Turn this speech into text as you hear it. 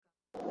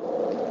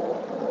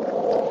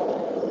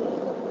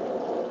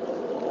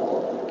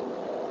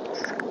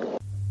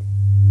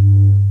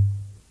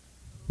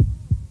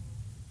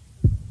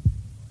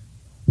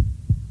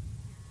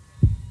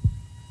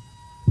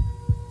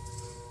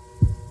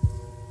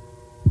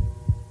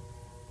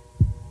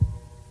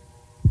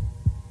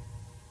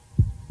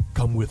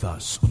Come with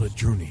us on a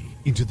journey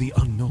into the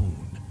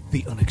unknown,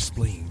 the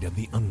unexplained, and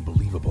the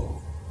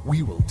unbelievable.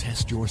 We will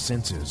test your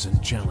senses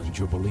and challenge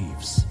your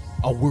beliefs.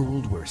 A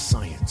world where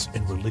science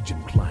and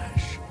religion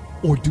clash.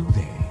 Or do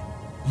they?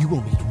 You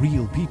will meet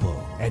real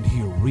people and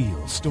hear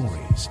real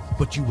stories,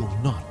 but you will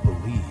not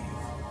believe.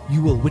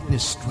 You will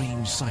witness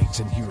strange sights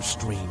and hear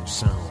strange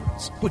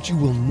sounds, but you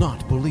will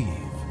not believe.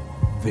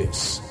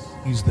 This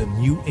is the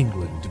New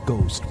England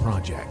Ghost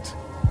Project.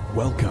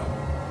 Welcome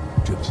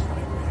to the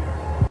nightmare.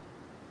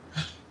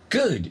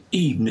 Good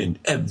evening,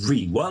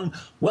 everyone.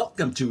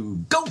 Welcome to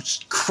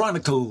Ghost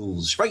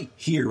Chronicles, right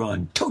here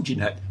on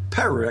TogiNet,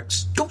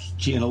 PowerX, Ghost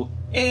Channel,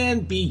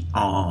 and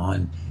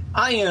beyond.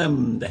 I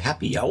am the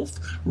Happy Elf,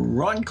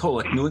 Ron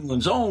Kolick, New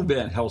England's own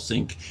Van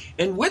Helsing,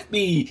 and with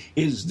me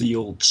is the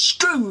old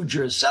Scrooge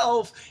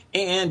herself,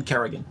 Ann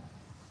Kerrigan.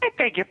 I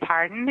beg your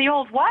pardon, the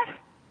old what?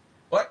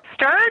 What?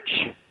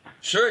 Sturge?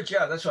 Scrooge,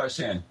 yeah, that's what I was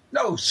saying.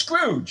 No,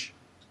 Scrooge.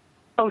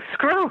 Oh,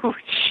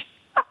 Scrooge.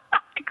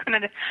 I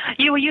couldn't.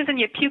 You were using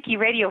your pukey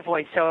radio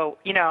voice, so,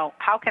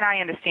 how can I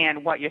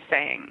understand what you're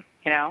saying,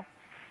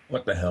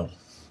 What the hell?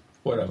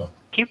 Whatever.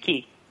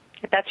 Pukey.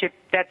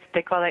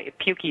 They call that your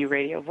pukey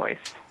radio voice.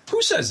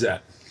 Who says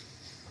that?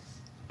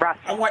 Russ.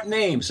 I want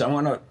names. I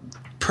want to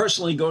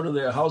personally go to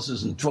their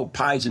houses and throw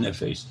pies in their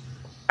face.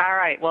 All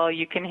right, well,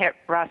 you can hit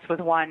Russ with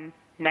one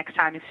next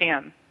time you see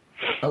him.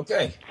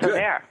 Okay, So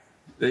good.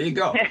 There you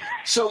go.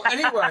 So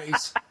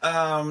anyways,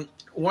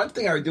 one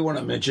thing I do want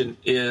to mention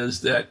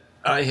is that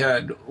I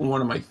had one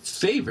of my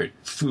favorite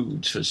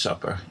foods for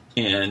supper,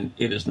 and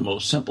it is the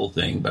most simple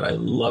thing, but I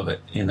love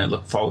it, and I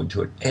look forward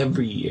to it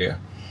every year,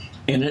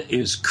 and it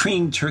is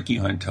creamed turkey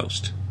on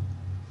toast.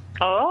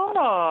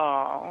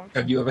 Oh.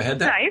 Have you ever had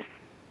that? Nice.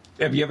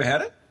 Have you ever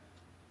had it?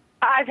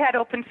 I've had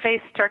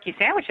open-faced turkey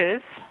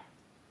sandwiches.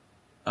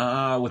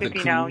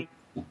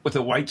 With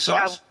a white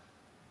sauce?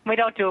 We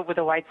don't do it with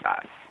a white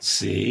sauce.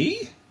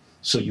 See?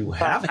 So you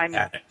haven't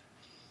had it.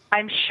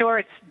 I'm sure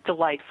it's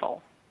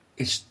delightful.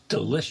 It's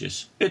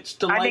delicious. It's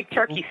delightful. I make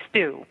turkey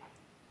stew.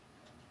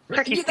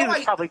 Turkey stew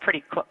is probably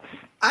pretty close.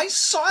 I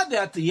saw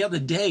that the other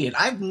day, and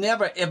I've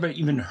never, ever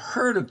even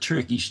heard of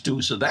turkey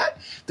stew, so that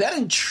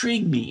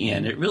intrigued me,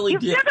 Ann. It really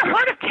did. You've never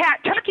heard of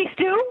turkey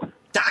stew?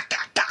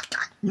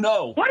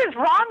 No. What is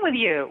wrong with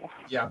you?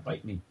 Yeah,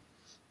 bite me.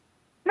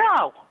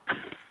 No.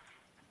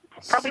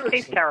 Probably Seriously.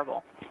 tastes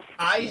terrible.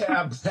 I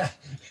have,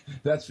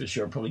 that's for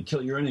sure, probably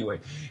kill you anyway.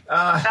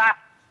 I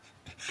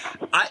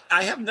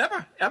have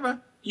never, ever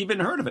even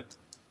heard of it.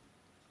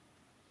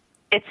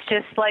 It's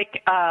just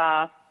like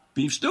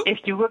Beef stew? if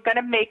you were going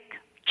to make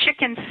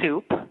chicken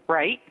soup,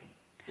 right?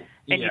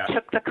 And Yeah. you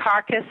took the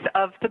carcass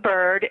of the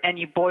bird and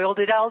you boiled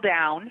it all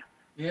down,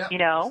 Yeah.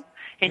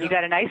 and you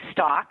got a nice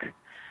stock.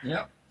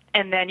 Yeah.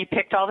 And then you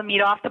picked all the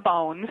meat off the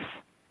bones,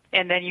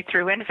 and then you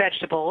threw in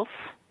vegetables,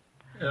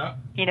 Yeah.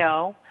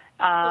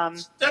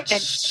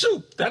 That's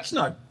soup. That's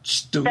not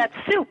stew. That's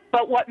soup.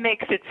 But what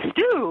makes it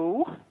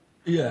stew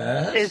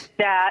Yes. is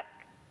that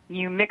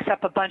you mix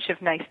up a bunch of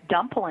nice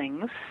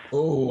dumplings.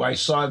 Oh, I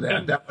saw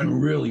that. That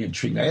one really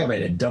intrigued me. I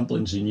haven't had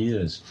dumplings in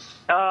years.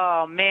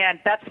 Oh man,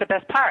 that's the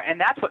best part, and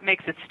that's what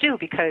makes it stew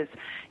because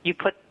you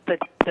put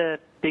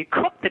you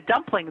cook the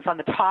dumplings on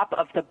the top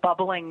of the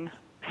bubbling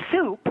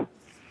soup,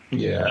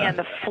 Yeah. and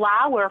the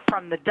flour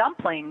from the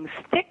dumplings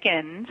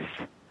thickens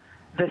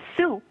the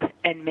soup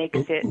and makes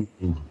it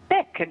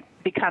thick and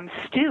becomes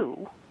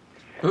stew,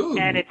 Ooh.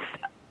 and it's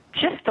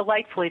just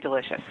delightfully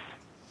delicious.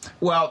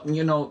 Well,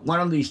 one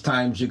of these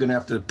times you're going to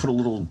have to put a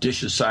little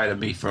dish aside of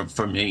me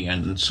for me,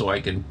 and so I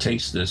can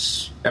taste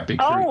this epic.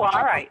 Oh,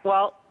 all right.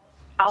 Well,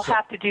 I'll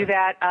have to do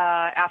that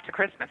after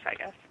Christmas, I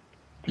guess.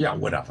 Yeah,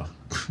 whatever.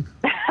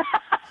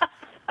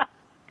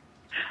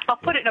 I'll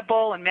put it in a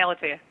bowl and mail it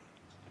to you.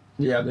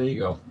 Yeah, there you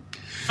go.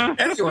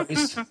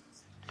 Anyways,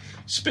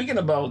 speaking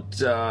about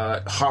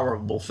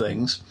horrible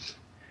things.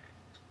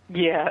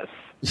 Yes,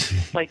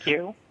 like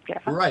you. Yeah.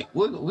 Right.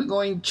 We're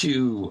going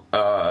to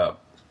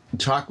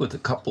talk with a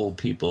couple of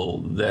people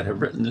that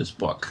have written this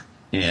book,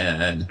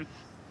 and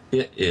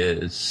it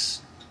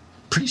is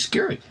pretty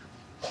scary.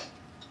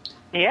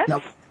 Yes.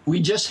 Now, we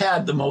just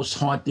had the most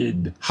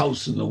haunted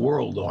house in the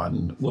world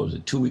on, what was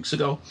it, 2 weeks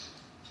ago?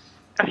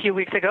 A few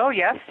weeks ago,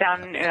 yes,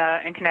 down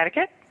in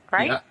Connecticut,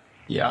 right?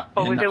 Yeah.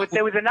 Oh, And,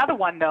 there was another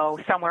one though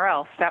somewhere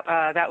else.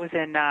 That was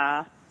in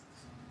the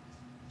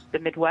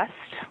Midwest,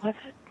 was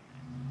it?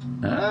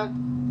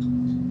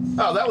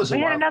 that was a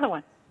We while. had another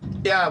one.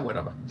 Yeah,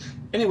 whatever.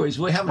 Anyways,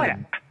 we're having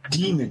Whatever.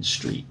 Demon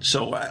Street.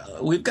 So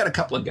we've got a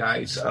couple of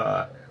guys,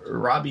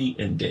 Robbie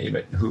and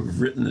David, who've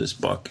written this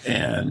book.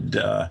 And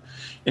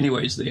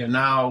anyways, they are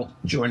now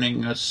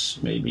joining us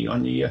maybe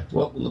on the, it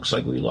looks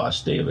like we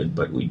lost David,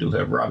 but we do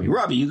have Robbie.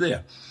 Robbie, you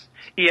there?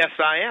 Yes,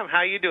 I am.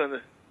 How you doing?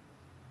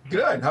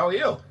 Good. How are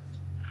you?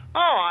 Oh,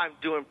 I'm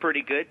doing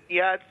pretty good.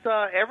 Yeah,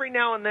 it's every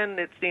now and then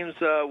it seems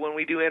when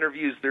we do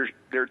interviews there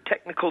are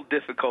technical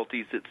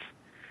difficulties. It's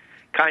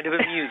kind of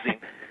amusing.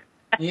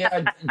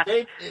 Yeah,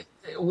 Dave,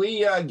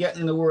 we are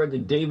getting the word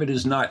that David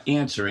is not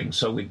answering,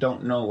 so we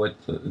don't know what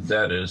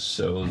that is.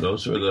 So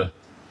those are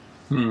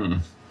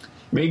the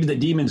Maybe the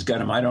demons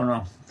got him. I don't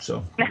know.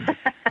 So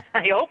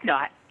I hope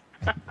not.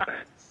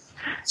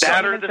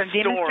 That or the Demons on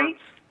Demon storms.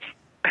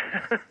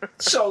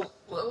 So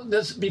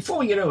before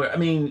we get over it, I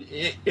mean,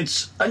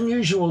 it's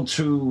unusual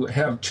to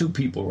have two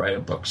people write a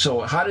book.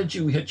 So how did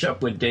you hitch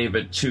up with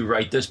David to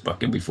write this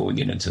book? And before we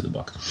get into the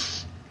book,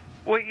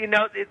 Well,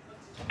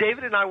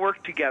 David and I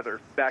worked together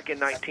back in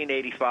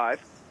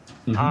 1985.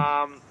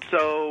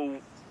 So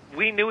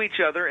we knew each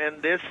other,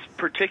 and this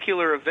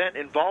particular event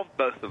involved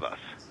both of us.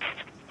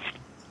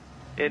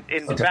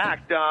 In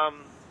fact,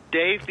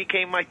 Dave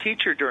became my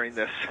teacher during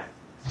this.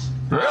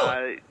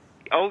 Really?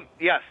 Oh,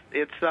 yes.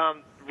 It's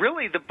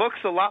really, the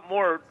book's a lot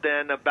more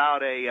than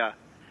about a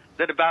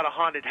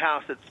haunted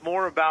house. It's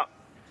more about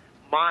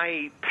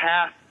my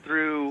path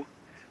through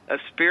a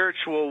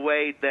spiritual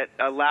way that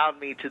allowed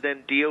me to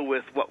then deal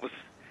with what was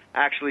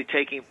actually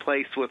taking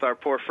place with our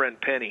poor friend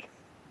Penny.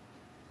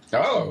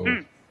 Oh.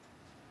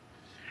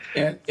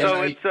 And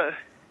So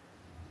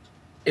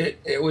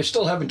it was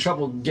still having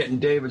trouble getting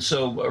David.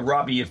 So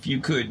Robbie, if you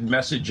could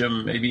message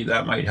him, maybe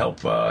that might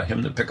help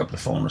him to pick up the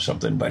phone or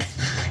something. But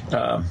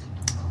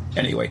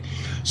anyway,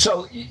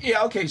 so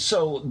yeah, okay.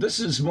 So this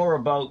is more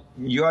about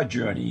your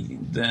journey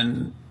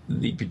than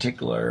the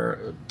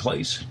particular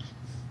place.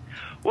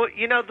 Well,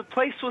 the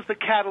place was the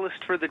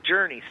catalyst for the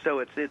journey, so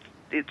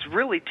it's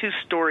really two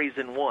stories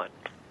in one.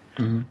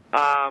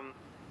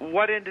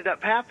 What ended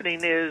up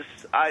happening is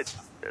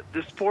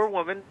this poor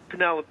woman,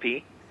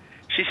 Penelope,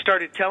 she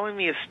started telling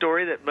me a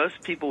story that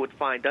most people would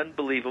find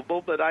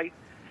unbelievable, but I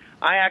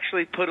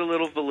actually put a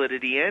little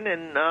validity in,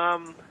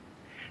 and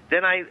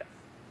then I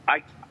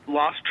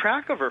lost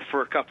track of her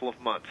for a couple of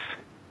months.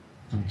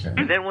 Okay.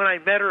 And then when I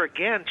met her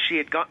again, she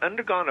had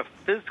undergone a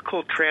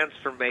physical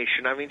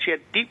transformation. I mean, she had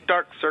deep,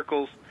 dark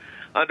circles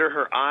under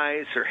her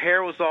eyes. Her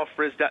hair was all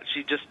frizzed out.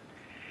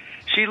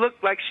 She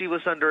looked like she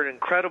was under an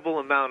incredible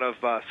amount of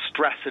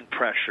stress and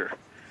pressure.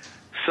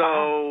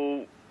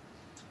 So,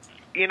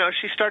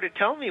 she started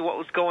telling me what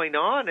was going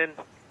on. And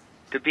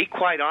to be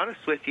quite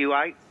honest with you,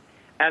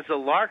 as a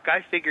lark,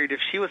 I figured if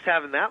she was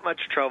having that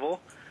much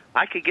trouble,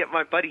 I could get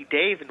my buddy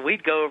Dave and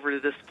we'd go over to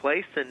this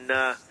place and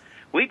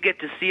we'd get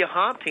to see a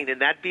haunting,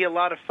 and that'd be a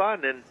lot of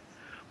fun. And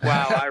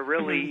wow, I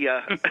really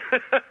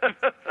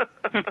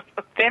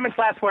Famous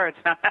last words.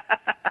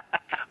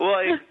 well,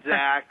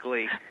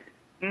 exactly.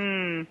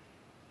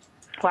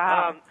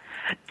 Wow.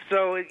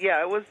 So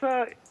yeah, it was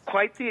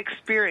quite the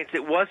experience.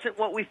 It wasn't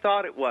what we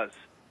thought it was.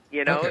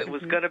 Okay. It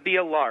was going to be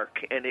a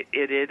lark, and it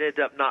ended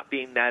up not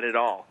being that at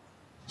all.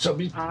 So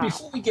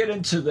before we get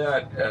into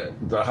that,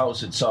 the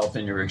house itself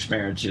and your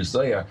experiences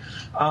there,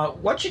 why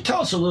don't you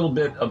tell us a little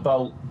bit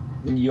about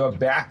your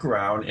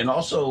background, and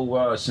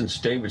also since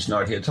David's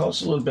not here, tell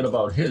us a little bit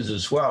about his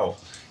as well,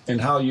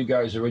 and how you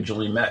guys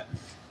originally met.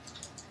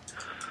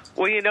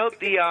 Well,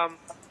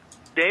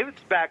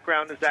 David's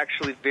background is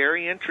actually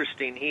very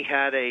interesting. He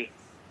had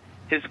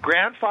his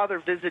grandfather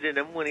visited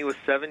him when he was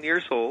 7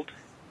 years old.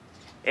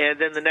 And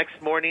then the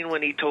next morning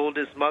when he told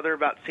his mother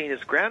about seeing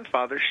his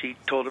grandfather, she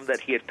told him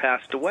that he had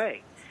passed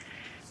away.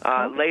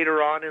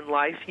 Later on in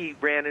life, he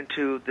ran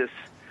into this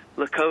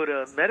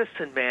Lakota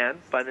medicine man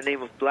by the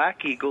name of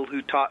Black Eagle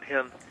who taught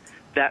him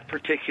that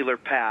particular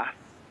path.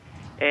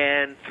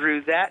 And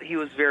through that, he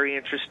was very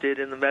interested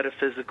in the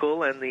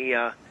metaphysical and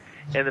the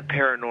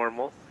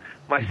paranormal.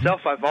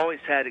 Myself, I've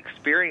always had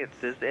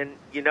experiences, and,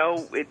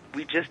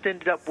 we just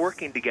ended up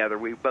working together.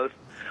 We both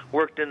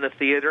worked in the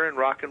theater and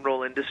rock and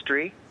roll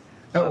industry.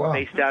 Wow.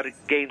 Based out of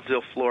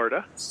Gainesville,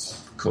 Florida.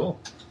 Cool.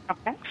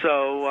 Okay.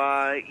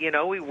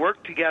 So, we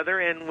work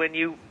together, and when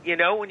you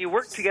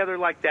work together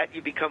like that,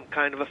 you become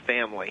kind of a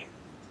family.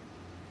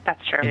 That's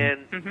true.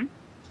 And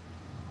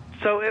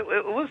so it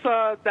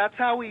was. That's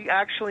how we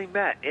actually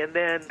met. And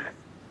then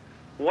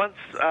once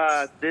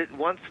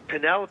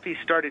Penelope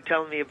started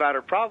telling me about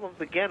her problems,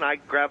 again, I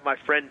grabbed my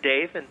friend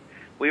Dave, and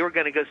we were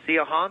going to go see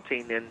a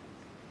haunting, and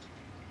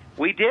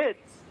we did.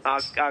 I'll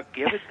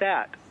give it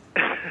that.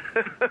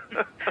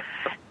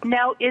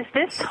 Now, is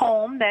this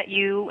home that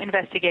you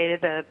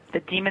investigated, the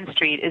Demon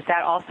Street, is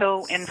that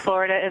also in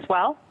Florida as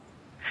well?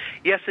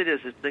 Yes, it is.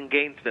 It's in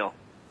Gainesville.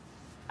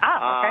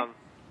 Ah,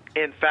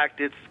 okay. In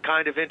fact, it's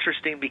kind of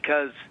interesting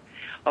because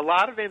a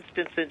lot of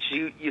instances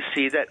you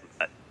see that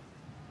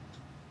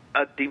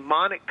a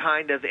demonic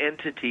kind of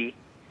entity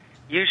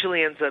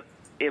usually ends up,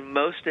 in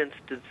most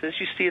instances,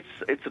 you see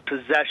it's a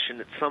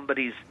possession. It's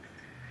somebody's,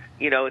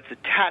 it's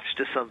attached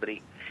to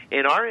somebody.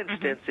 In our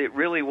instance, it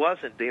really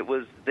wasn't. It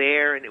was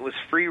there, and it was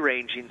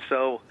free-ranging.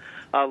 So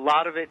a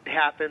lot of it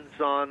happens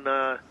on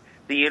the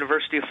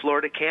University of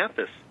Florida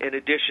campus, in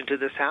addition to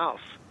this house.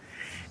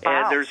 Wow.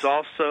 And there's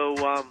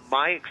also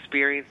my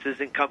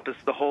experiences encompass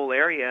the whole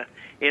area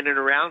in and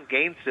around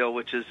Gainesville,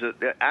 which is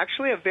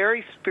actually a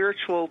very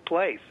spiritual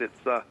place.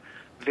 It's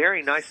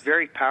very nice,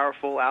 very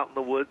powerful, out in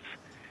the woods.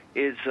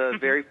 Is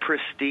very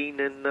pristine,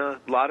 and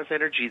a lot of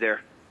energy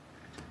there.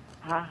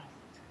 Wow.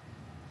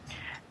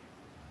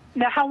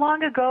 Now, how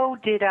long ago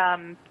did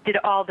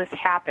all this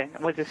happen?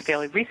 Was this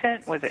fairly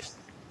recent? Was it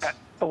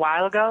a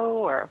while ago,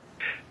 or?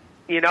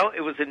 It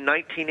was in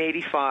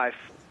 1985.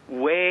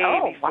 way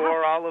Oh,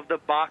 before wow. all of the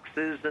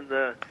boxes and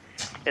the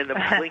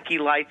blinky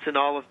lights and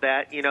all of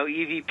that. You know,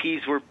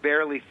 EVPs were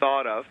barely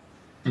thought of.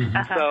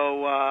 Uh-huh.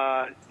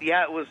 So,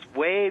 yeah, it was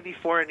way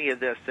before any of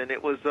this, and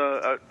it was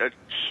a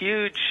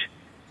huge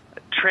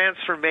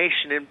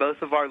transformation in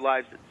both of our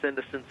lives that sent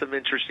us in some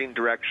interesting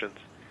directions.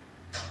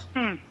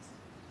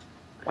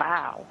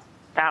 Wow,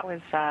 that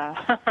was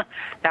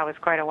that was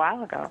quite a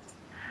while ago.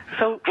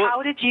 So, Well-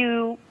 how did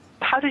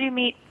you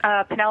meet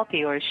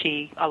Penelope, or is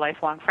she a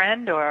lifelong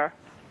friend, or?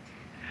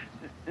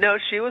 No,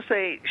 she was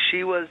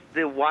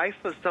the wife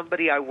of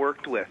somebody I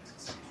worked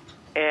with,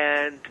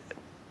 and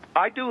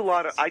I do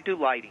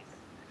lighting.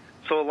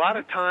 So a lot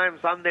of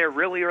times I'm there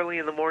really early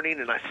in the morning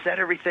and I set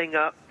everything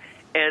up,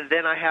 and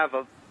then I have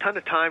a ton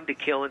of time to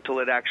kill until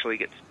it actually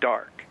gets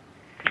dark.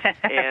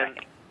 And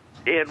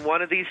in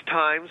one of these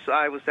times,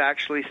 I was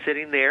actually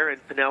sitting there,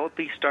 and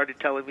Penelope started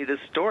telling me this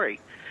story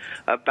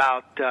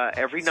about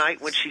every night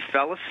when she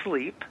fell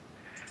asleep,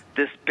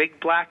 this big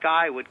black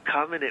eye would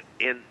come and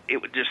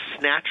it would just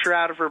snatch her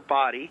out of her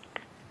body.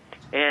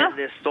 And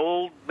this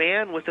old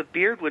man with a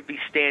beard would be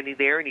standing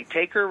there, and he'd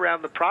take her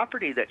around the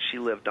property that she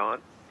lived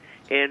on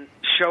and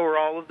show her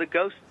all of the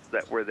ghosts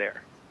that were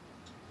there.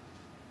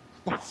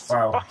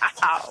 Wow.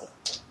 Wow.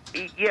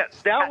 Yeah,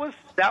 that was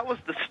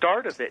the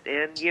start of it.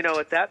 And, you know,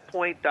 at that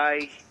point,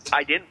 I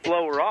didn't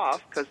blow her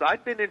off because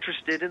I'd been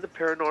interested in the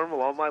paranormal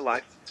all my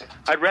life.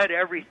 I'd read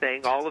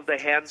everything, all of the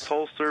Hans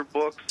Holzer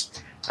books,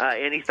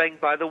 anything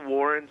by the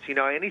Warrens, you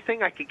know,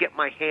 anything I could get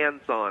my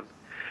hands on.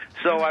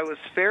 So I was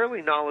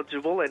fairly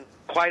knowledgeable, and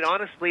quite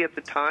honestly, at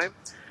the time,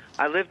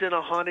 I lived in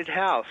a haunted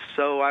house,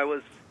 so I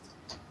was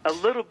a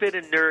little bit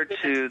a nerd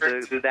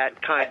to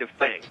that kind of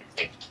thing.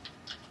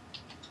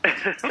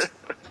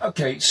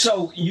 Okay,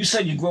 so you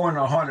said you grew in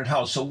a haunted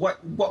house. So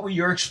what were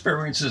your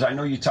experiences? I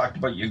know you talked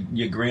about your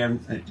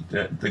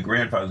the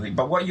grandfather thing,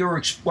 but what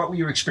were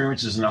your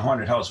experiences in a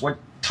haunted house? What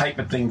type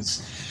of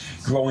things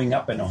growing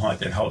up in a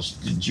haunted house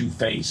did you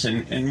face,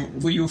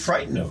 and were you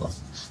frightened of them?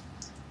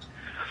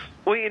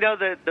 Well, you know,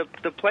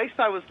 the place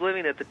I was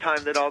living at the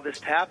time that all this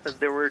happened,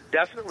 there were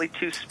definitely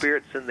two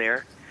spirits in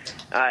there.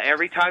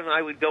 Every time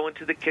I would go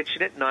into the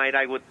kitchen at night,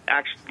 I would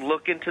actually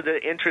look into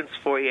the entrance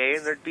foyer,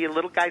 and there'd be a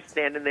little guy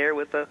standing there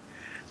with a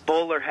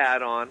bowler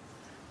hat on.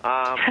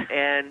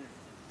 And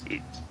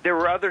there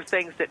were other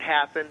things that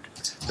happened.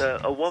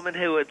 A woman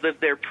who had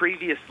lived there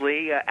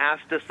previously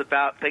asked us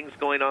about things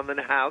going on in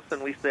the house,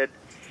 and we said,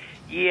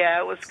 yeah,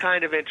 it was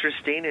kind of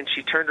interesting. And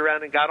she turned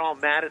around and got all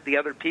mad at the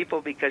other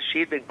people because she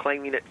had been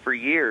claiming it for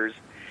years.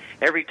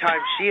 Every time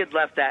she had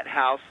left that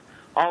house,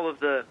 all of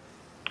the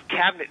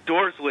cabinet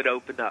doors would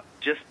open up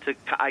just to,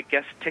 I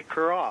guess, tick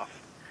her off.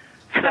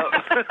 So,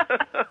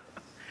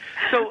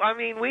 so I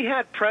mean, we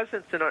had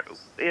presence in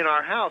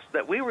our house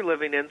that we were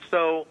living in.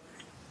 So,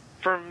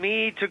 for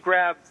me to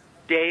grab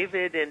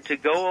David and to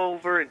go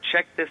over and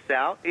check this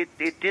out, it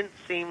didn't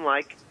seem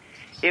like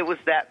it was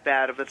that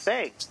bad of a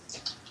thing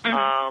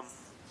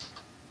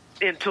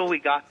until we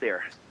got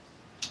there.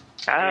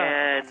 Oh.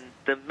 And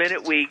the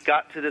minute we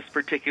got to this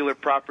particular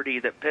property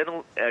that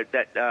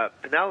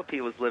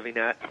Penelope was living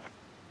at,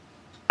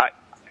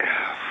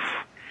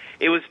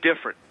 it was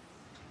different.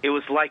 It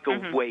was like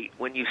a weight.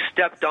 When you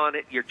stepped on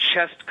it, your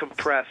chest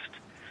compressed.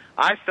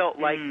 I felt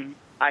like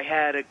I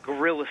had a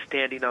gorilla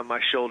standing on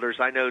my shoulders.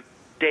 I know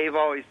Dave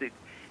always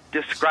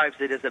describes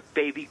it as a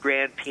baby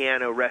grand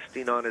piano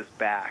resting on his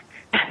back.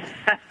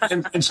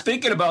 And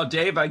speaking about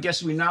Dave, I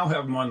guess we now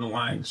have him on the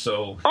line.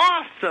 So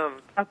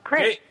Awesome. Oh,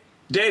 great. Hey,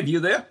 Dave, you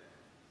there?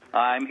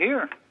 I'm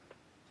here.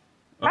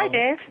 Hi,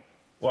 Dave.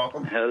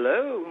 Welcome.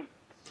 Hello.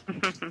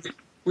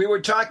 We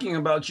were talking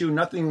about you.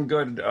 Nothing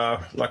good,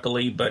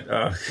 luckily,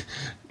 but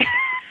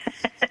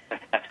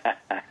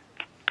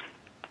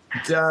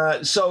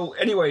so,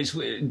 anyways,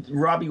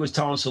 Robbie was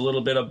telling us a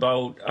little bit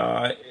about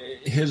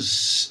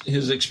his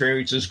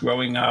experiences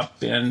growing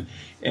up and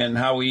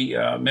how he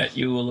met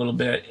you a little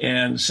bit.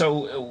 And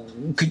so,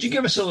 could you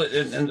give us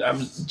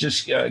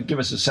give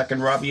us a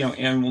second, Robbie,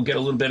 and we'll get a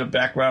little bit of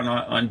background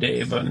on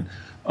Dave and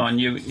on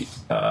you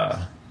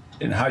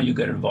and how you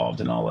got involved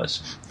in all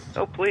this.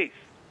 Oh, please.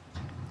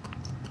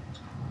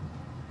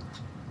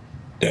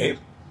 Dave?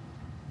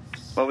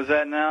 What was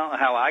that now?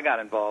 How I got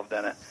involved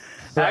in it.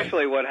 Right.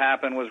 Actually, what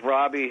happened was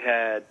Robbie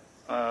had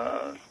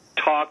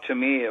talked to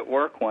me at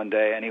work one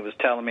day, and he was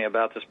telling me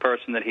about this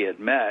person that he had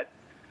met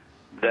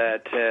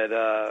that had,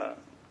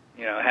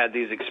 had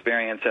these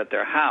experiences at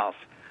their house.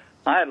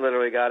 I had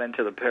literally got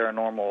into the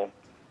paranormal.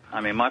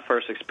 I mean, my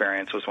first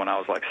experience was when I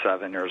was like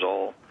 7 years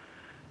old,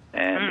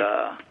 and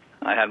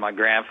I had my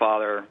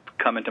grandfather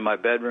come into my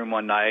bedroom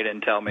one night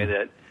and tell me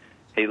that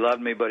he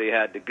loved me, but he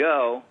had to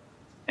go.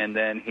 And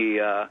then he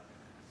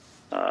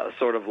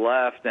sort of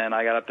left, and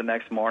I got up the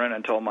next morning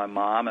and told my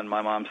mom, and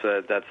my mom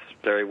said, that's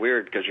very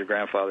weird because your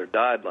grandfather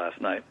died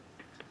last night.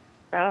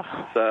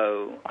 Oh.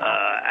 So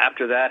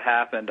after that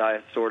happened,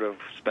 I sort of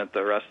spent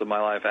the rest of my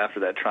life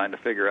after that trying to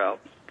figure out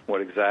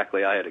what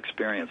exactly I had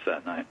experienced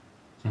that night.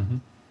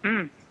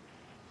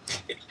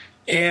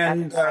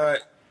 And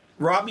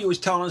Robbie was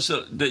telling us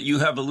that you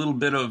have a little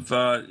bit of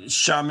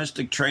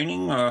shamanistic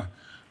training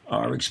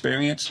or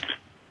experience.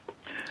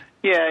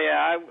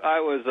 Yeah. I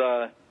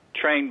was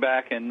trained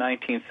back in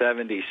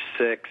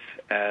 1976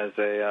 as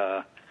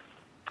a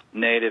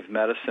native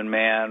medicine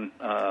man,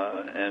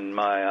 and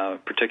my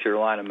particular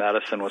line of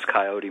medicine was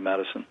coyote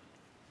medicine.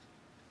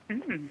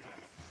 Mm.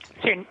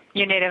 So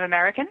you're Native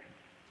American?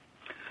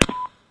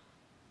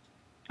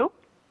 Oh,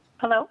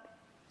 hello?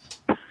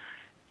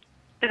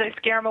 Did I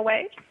scare him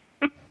away?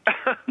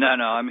 No,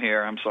 I'm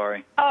here. I'm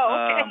sorry.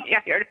 Oh,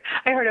 okay.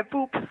 I heard a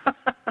boop.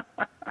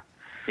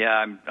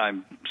 Yeah,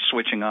 I'm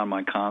switching on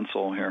my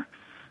console here.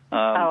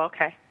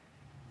 Okay.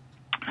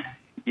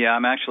 Yeah,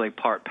 I'm actually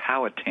part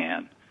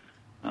Powhatan.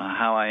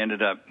 How I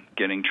ended up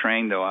getting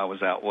trained, though, I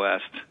was out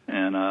west,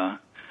 and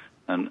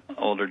an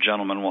older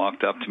gentleman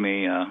walked up to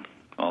me,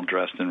 all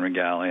dressed in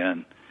regalia,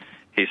 and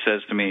he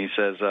says to me,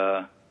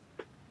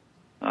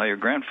 your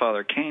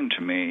grandfather came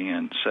to me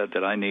and said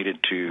that I needed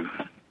to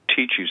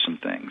teach you some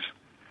things.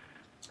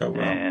 Oh,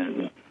 wow.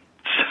 And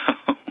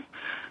so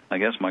I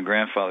guess my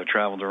grandfather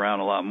traveled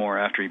around a lot more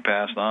after he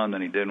passed on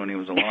than he did when he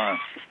was alive.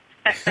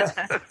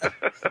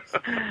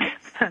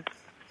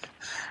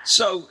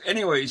 So,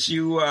 anyways,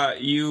 you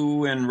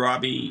and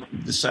Robbie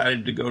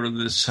decided to go to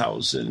this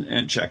house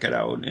and check it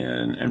out,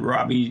 and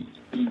Robbie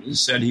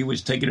said he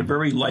was taking it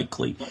very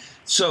lightly.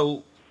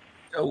 So,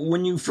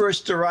 when you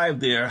first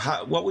arrived there,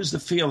 what was the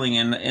feeling,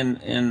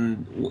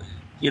 and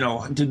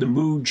did the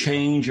mood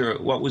change, or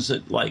what was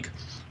it like?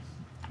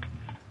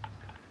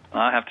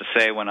 I have to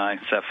say, when I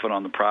set foot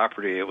on the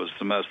property, it was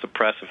the most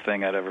oppressive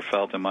thing I'd ever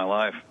felt in my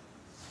life.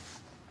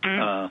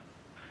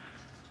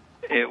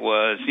 It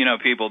was,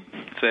 people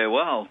say,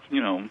 well,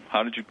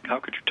 how could you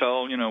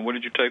tell, what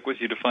did you take with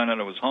you to find out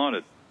it was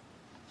haunted?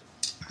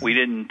 We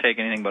didn't take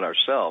anything but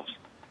ourselves.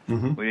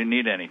 Mm-hmm. We didn't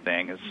need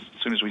anything. As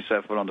soon as we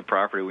set foot on the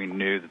property, we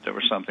knew that there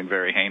was something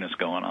very heinous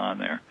going on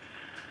there.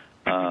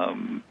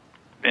 And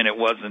it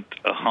wasn't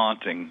a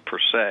haunting per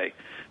se.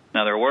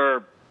 Now, there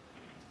were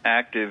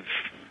active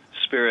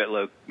spirit,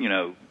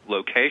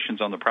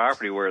 locations on the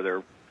property where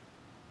there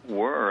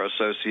were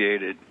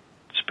associated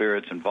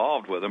spirits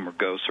involved with them, or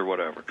ghosts or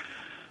whatever.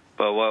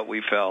 But what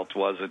we felt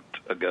wasn't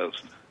a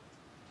ghost.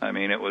 I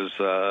mean, it was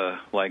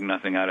like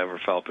nothing I'd ever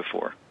felt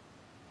before.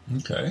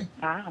 Okay.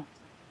 Wow.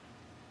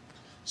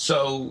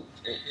 So,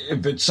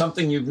 if it's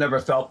something you've never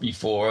felt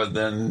before,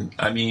 then,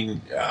 I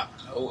mean,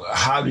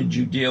 how did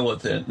you deal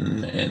with it?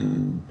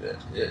 And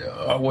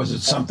or was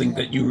it something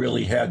that you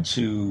really had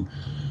to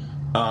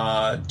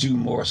do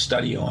more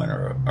study on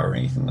or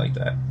anything like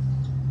that?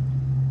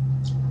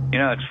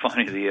 It's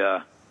funny,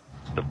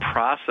 the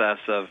process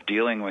of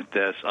dealing with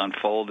this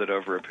unfolded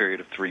over a period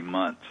of 3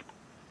 months.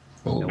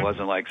 Oh. It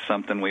wasn't like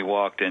something we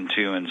walked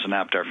into and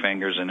snapped our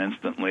fingers and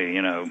instantly,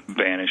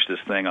 banished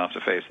this thing off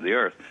the face of the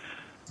earth.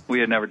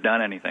 We had never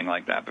done anything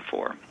like that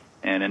before.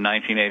 And in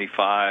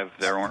 1985,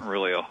 there weren't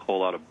really a whole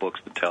lot of books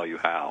to tell you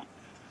how.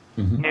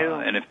 Mm-hmm.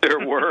 And if there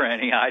were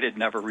any, I did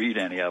never read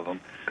any of them.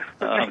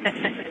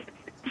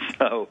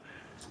 So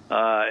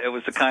it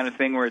was the kind of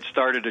thing where it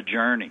started a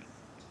journey.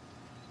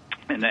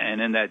 And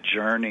in that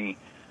journey,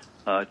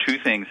 two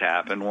things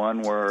happened.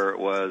 One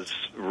was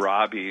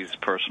Robbie's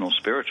personal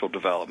spiritual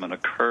development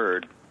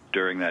occurred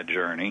during that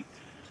journey,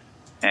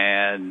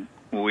 and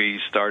we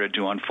started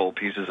to unfold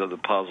pieces of the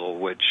puzzle,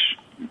 which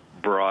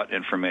brought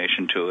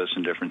information to us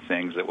and different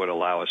things that would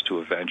allow us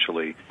to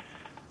eventually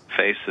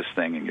face this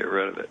thing and get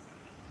rid of it.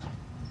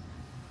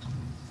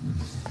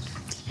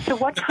 So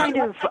what kind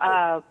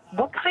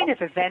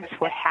of events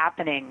were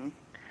happening?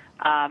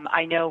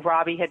 I know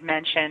Robbie had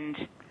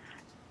mentioned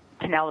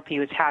Penelope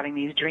was having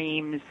these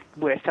dreams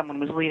where someone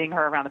was leading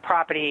her around the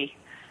property,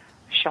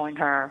 showing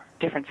her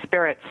different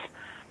spirits.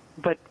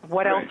 But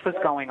what else was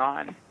going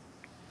on?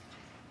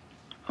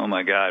 Oh,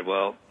 my God.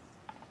 Well,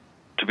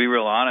 to be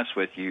real honest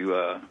with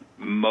you,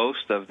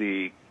 most of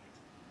the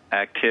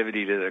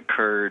activity that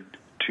occurred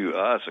to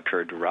us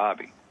occurred to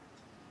Robbie.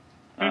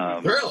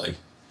 Really?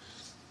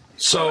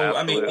 So,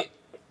 I mean,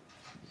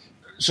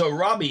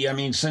 Robbie, I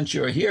mean, since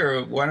you're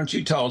here, why don't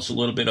you tell us a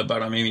little bit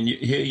about,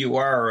 here you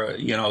are,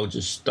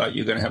 just thought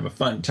you're going to have a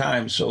fun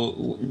time. So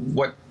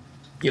what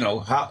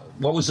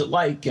was it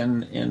like,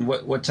 and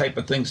what type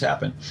of things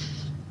happened?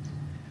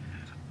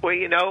 Well,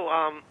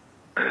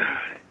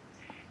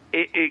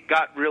 it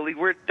got really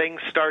weird.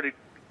 Things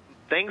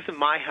in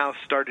my house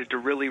started to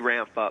really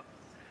ramp up.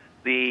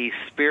 The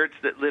spirits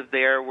that lived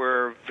there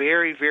were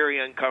very, very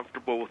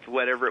uncomfortable with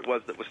whatever it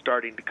was that was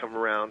starting to come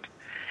around.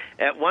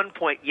 At one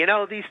point,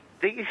 these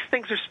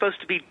things are supposed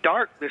to be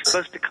dark. They're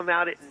supposed to come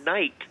out at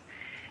night.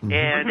 Mm-hmm.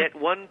 And at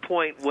one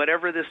point,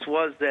 whatever this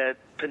was at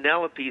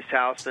Penelope's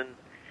house, and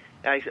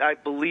I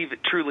believe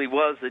it truly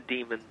was a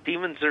demon.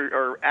 Demons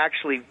are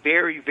actually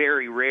very,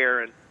 very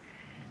rare, and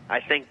I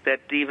think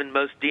that even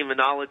most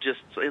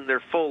demonologists in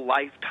their full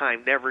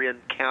lifetime never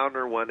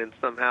encounter one, and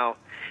somehow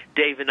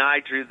Dave and I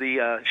drew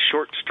the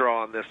short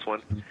straw on this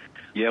one.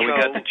 Yeah, we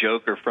got the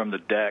Joker from the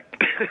deck.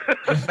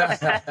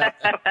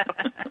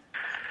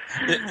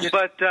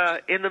 But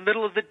in the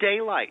middle of the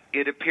daylight,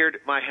 it appeared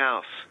at my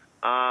house.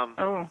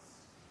 Oh.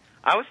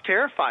 I was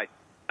terrified.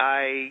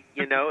 It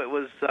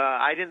was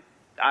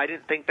I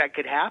didn't think that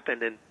could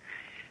happen, and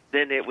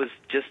then it was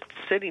just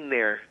sitting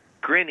there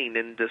grinning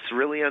in this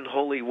really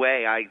unholy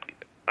way.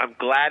 I'm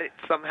glad it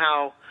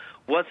somehow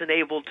wasn't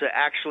able to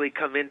actually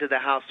come into the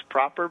house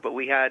proper, but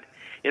we had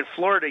in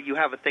Florida you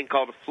have a thing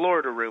called a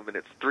Florida room, and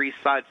it's 3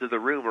 sides of the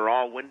room are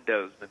all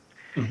windows, and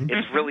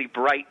it's really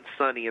bright and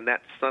sunny, and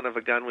that son of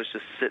a gun was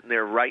just sitting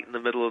there right in the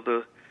middle of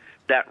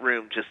that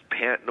room just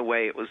panting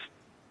away. It was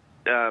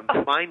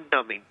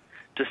mind-numbing,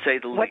 to say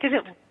the least.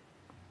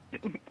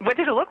 What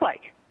did it look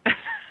like?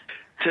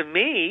 To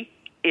me,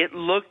 it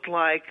looked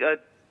like a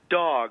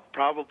dog,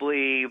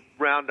 probably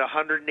around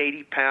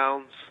 180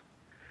 pounds,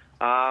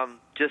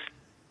 just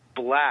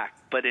black,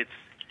 but its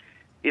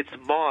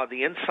maw,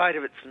 the inside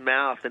of its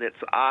mouth and its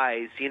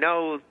eyes,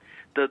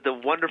 the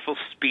wonderful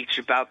speech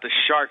about the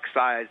shark's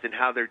eyes and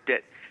how they're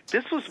dead.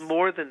 This was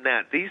more than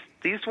that.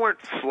 These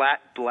weren't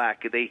flat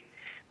black.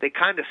 They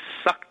kind of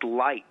sucked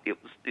light. It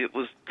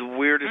was the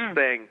weirdest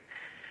thing.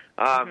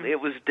 It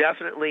was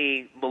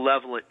definitely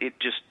malevolent.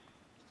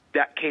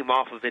 That came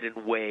off of it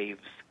in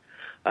waves.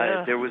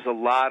 There was a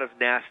lot of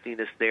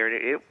nastiness there,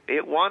 and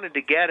it wanted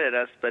to get at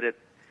us, but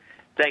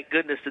thank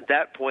goodness at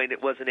that point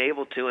it wasn't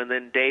able to. And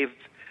then Dave,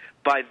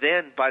 by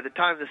the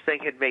time this thing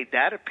had made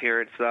that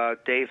appearance,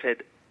 Dave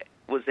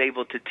was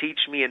able to teach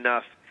me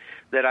enough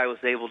that I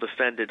was able to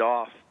fend it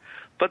off.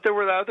 But there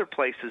were other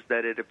places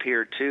that it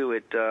appeared too.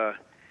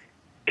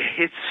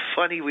 It's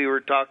funny, we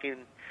were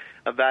talking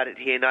about it,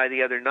 he and I,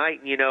 the other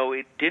night, and,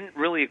 it didn't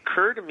really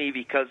occur to me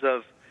because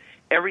of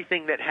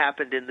everything that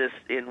happened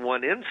in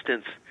one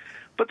instance.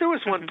 But there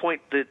was one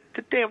point that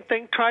the damn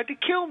thing tried to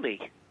kill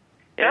me.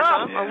 And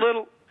I'm a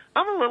little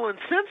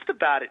incensed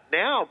about it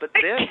now, but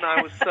then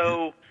I was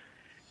so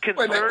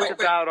concerned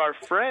about our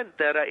friend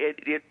that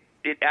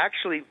it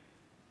actually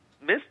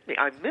missed me.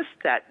 I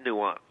missed that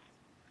nuance.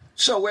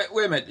 So wait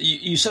a minute.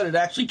 You said it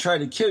actually tried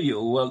to kill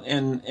you. Well,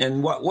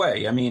 in what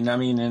way? I mean,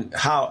 and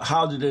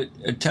how did it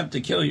attempt to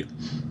kill you?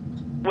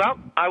 Well,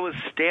 I was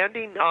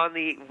standing on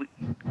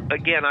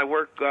again, I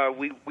work,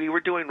 we were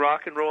doing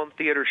rock and roll and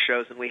theater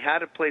shows, and we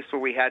had a place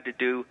where we had to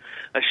do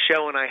a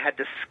show, and I had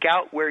to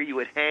scout where you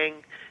would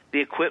hang the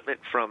equipment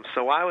from.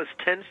 So I was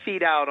 10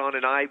 feet out on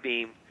an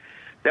I-beam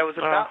that was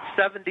about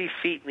 70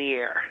 feet in the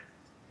air.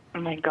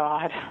 Oh, my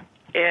God.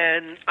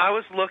 And I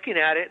was looking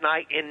at it,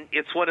 and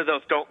it's one of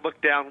those don't look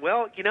down.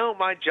 Well,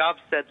 my job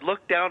said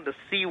look down to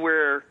see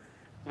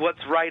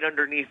what's right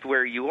underneath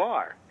where you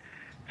are.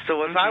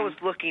 So as I was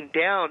looking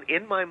down,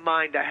 in my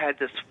mind I had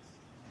this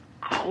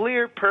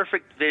clear,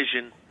 perfect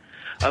vision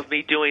of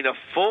me doing a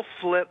full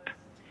flip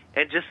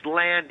and just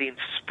landing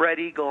spread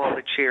eagle on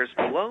the chairs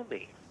below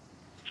me.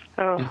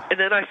 Oh. And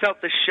then I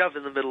felt this shove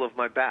in the middle of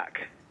my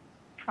back.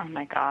 Oh,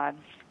 my God.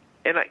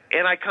 And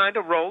I kind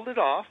of rolled it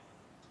off.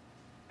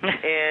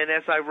 And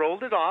as I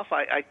rolled it off,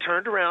 I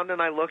turned around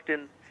and I looked,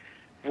 and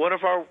one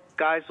of our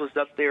guys was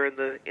up there in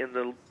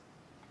the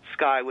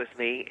sky with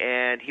me,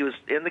 and he was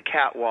in the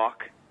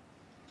catwalk.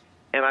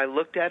 And I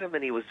looked at him,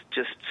 and he was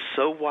just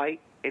so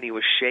white, and he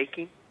was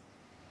shaking.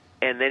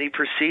 And then he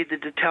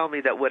proceeded to tell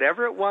me that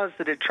whatever it was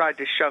that had tried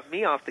to shove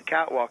me off the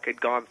catwalk had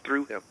gone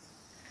through him.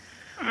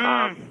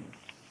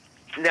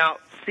 Now,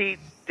 see,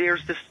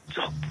 there's this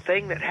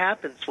thing that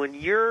happens when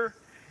your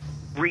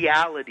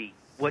reality,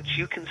 what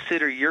you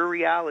consider your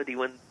reality,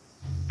 when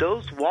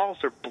those walls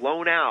are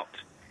blown out,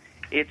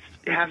 it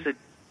has an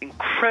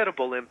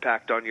incredible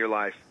impact on your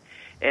life.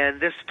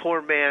 And this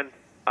poor man,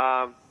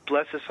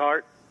 bless his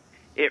heart,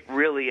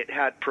 it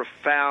had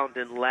profound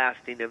and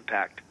lasting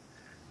impact.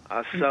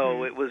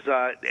 So it was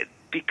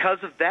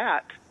because of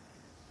that,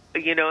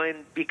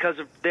 and because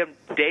of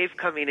Dave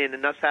coming in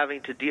and us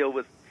having to deal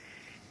with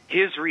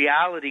his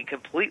reality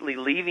completely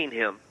leaving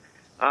him,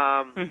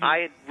 I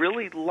had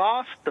really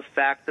lost the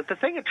fact that the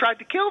thing had tried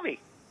to kill me.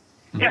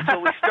 And so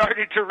we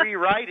started to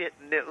rewrite it,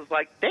 and it was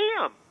like,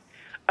 damn.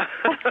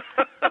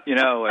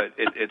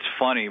 It's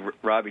funny,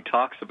 Robbie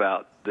talks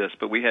about this,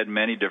 but we had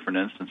many different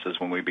instances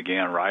when we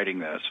began writing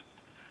this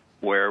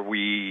where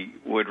we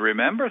would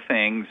remember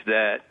things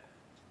that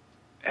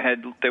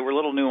there were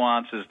little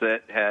nuances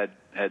that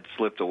had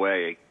slipped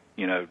away,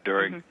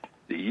 during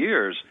the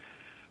years.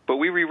 But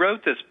we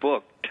rewrote this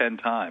book 10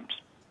 times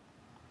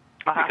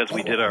because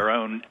we did our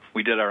own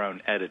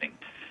editing,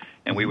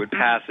 and we would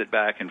pass it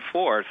back and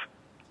forth,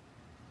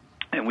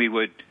 and we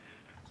would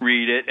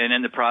read it, and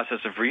in the process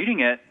of reading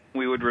it,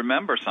 we would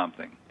remember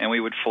something, and we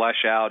would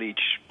flesh out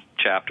each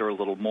chapter a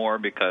little more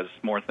because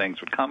more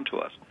things would come to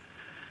us.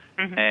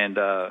 And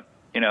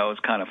it was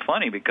kind of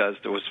funny because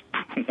there was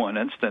one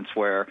instance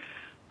where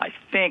I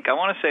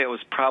want to say it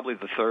was probably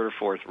the third or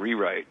fourth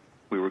rewrite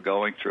we were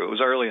going through. It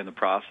was early in the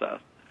process.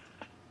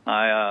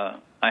 I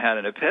had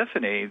an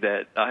epiphany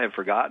that I had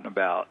forgotten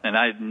about, and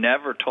I had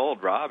never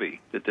told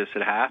Robbie that this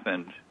had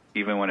happened,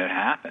 even when it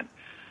happened.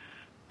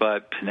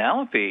 But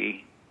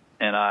Penelope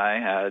and I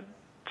had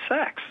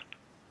sex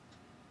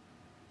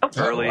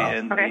early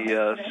in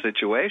the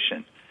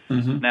situation.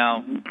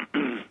 Now,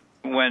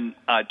 when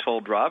I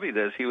told Robbie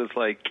this, he was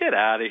like, "Get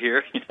out of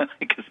here,"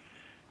 because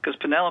because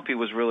Penelope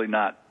was really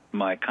not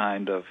my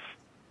kind of,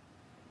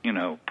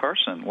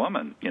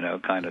 woman,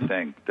 kind of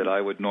thing that I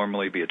would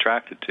normally be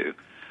attracted to.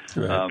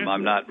 Right.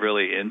 I'm not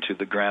really into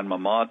the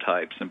grandmama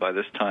types, and by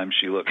this time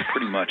she looked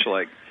pretty much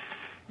like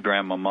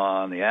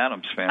grandmama in the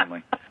Addams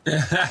Family. But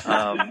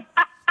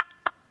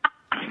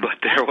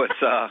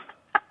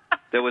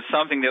there was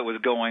something that was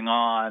going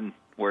on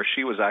where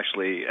she was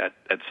actually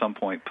at some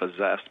point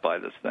possessed by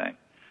this thing,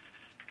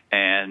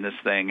 and this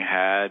thing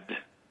had,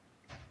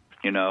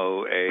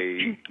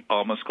 a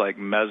almost like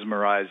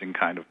mesmerizing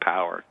kind of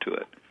power to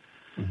it.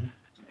 Mm-hmm.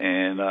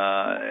 And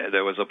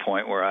there was a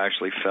point where I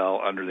actually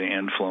fell under the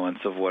influence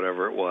of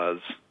whatever it was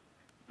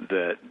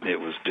that it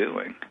was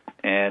doing.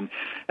 And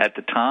at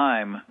the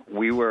time,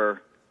 we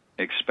were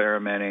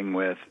experimenting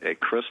with a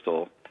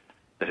crystal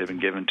that had been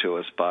given to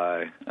us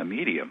by a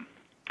medium.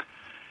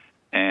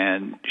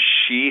 And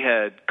she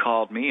had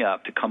called me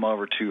up to come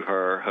over to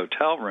her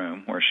hotel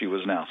room where she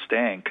was now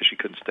staying because she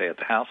couldn't stay at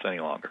the house any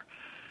longer,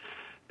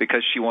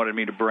 because she wanted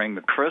me to bring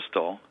the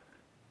crystal,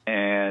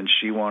 and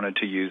she wanted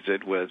to use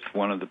it with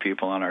one of the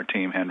people on our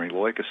team, Henry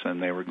Loikason.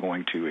 They were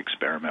going to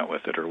experiment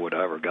with it or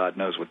whatever. God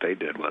knows what they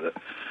did with it.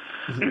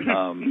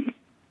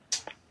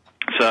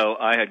 So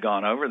I had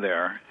gone over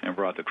there and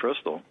brought the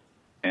crystal,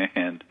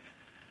 and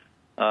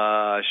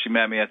she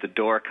met me at the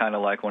door, kind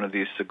of like one of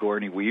these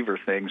Sigourney Weaver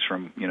things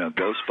from,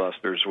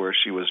 Ghostbusters, where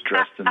she was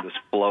dressed in this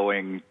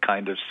flowing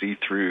kind of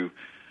see-through,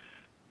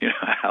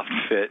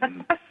 outfit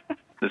and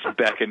this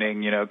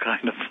beckoning,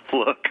 kind of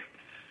look.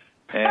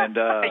 And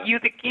are you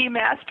the key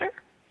master?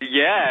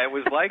 Yeah, it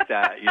was like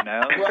that,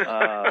 Well,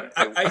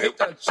 I hate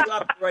to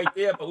stop right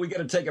there, but we got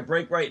to take a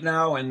break right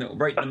now, and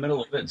right in the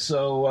middle of it.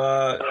 So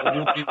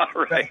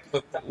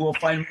we'll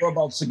find more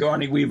about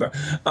Sigourney Weaver.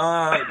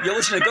 You're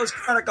listening to Ghost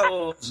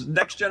Chronicles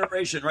Next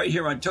Generation right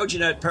here on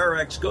TogiNet,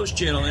 Parax, Ghost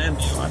Channel, and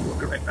beyond. We'll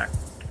be right back.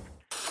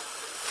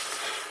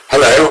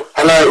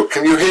 Hello,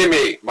 can you hear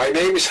me? My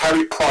name is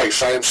Harry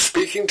Price. I am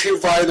speaking to you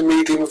via the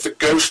medium of the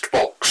Ghost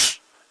Box.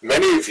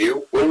 Many of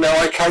you will know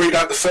I carried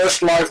out the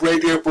first live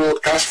radio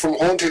broadcast from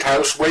Haunted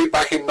House way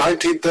back in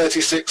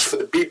 1936 for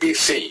the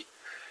BBC.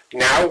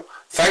 Now,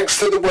 thanks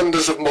to the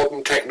wonders of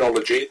modern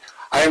technology,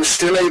 I am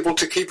still able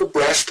to keep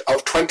abreast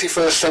of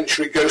 21st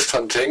century ghost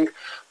hunting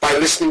by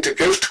listening to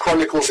Ghost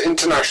Chronicles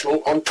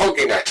International on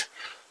TogiNet,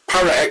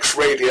 Parax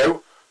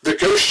Radio, the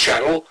Ghost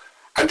Channel,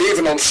 and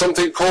even on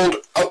something called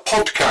a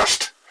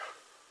podcast.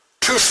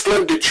 Two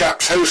splendid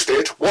chaps host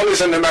it. One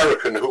is an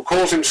American who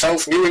calls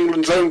himself New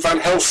England's own Van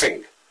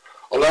Helsing,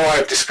 although I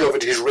have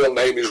discovered his real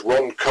name is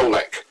Ron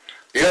Kolek.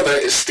 The other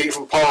is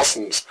Stephen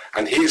Parsons,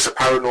 and he's a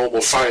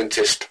paranormal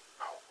scientist.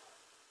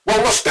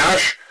 Well,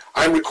 mustache,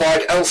 I'm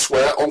required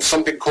elsewhere on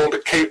something called a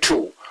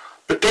K2.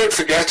 But don't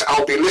forget,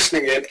 I'll be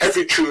listening in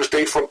every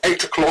Tuesday from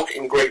 8 o'clock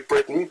in Great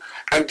Britain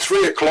and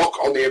 3 o'clock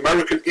on the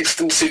American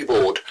Eastern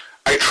Seaboard.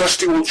 I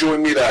trust you will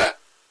join me there.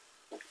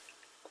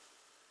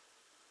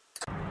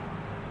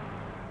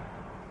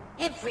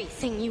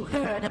 Everything you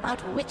heard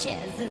about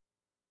witches.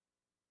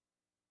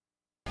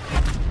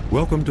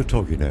 Welcome to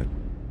TogiNet,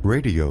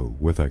 radio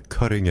with a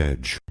cutting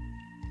edge.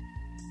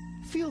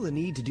 Feel the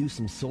need to do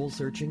some soul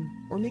searching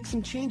or make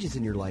some changes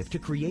in your life to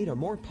create a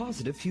more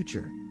positive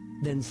future?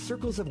 Then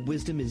Circles of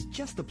Wisdom is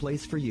just the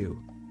place for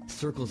you.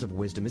 Circles of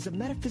Wisdom is a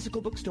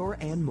metaphysical bookstore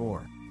and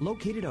more,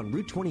 located on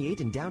Route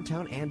 28 in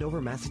downtown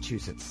Andover,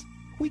 Massachusetts.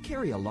 We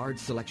carry a large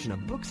selection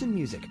of books and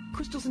music,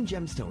 crystals and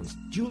gemstones,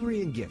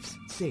 jewelry and gifts,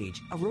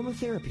 sage,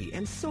 aromatherapy,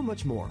 and so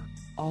much more,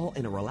 all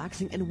in a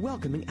relaxing and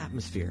welcoming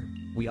atmosphere.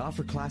 We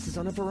offer classes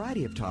on a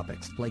variety of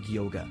topics like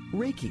yoga,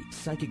 Reiki,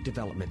 psychic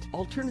development,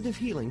 alternative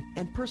healing,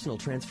 and personal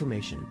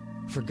transformation.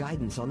 For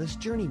guidance on this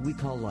journey we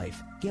call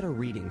life, get a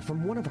reading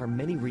from one of our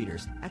many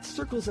readers at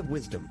Circles of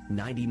Wisdom,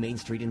 90 Main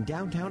Street in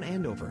downtown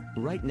Andover,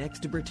 right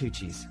next to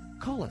Bertucci's.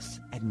 Call us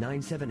at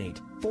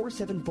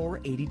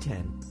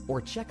 978-474-8010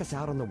 or check us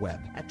out on the web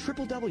at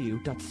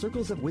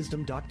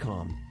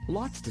www.circlesofwisdom.com.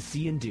 Lots to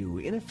see and do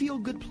in a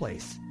feel-good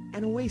place,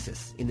 an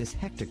oasis in this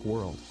hectic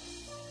world.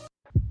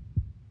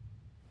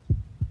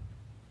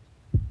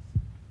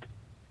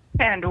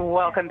 And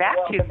welcome back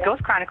to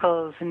Ghost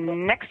Chronicles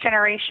Next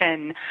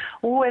Generation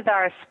with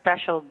our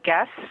special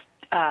guests,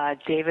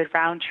 David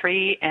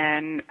Roundtree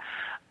and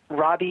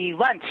Robbie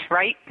Lunt,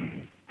 right?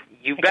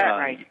 You bet.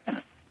 Right.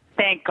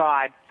 Thank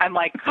God. I'm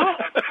like, oh,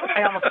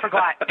 I almost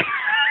forgot.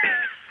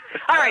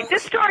 All right,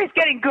 this story's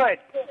getting good.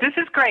 This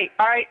is great.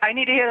 All right, I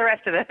need to hear the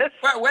rest of this.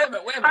 Wait a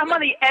minute. I'm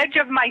on the edge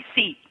of my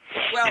seat.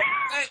 Well,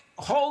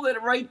 hold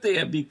it right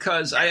there,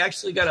 because I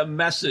actually got a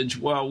message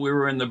while we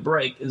were in the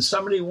break, and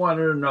somebody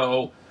wanted to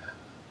know,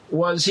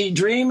 was he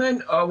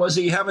dreaming or was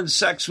he having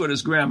sex with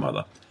his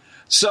grandmother?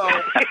 So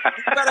you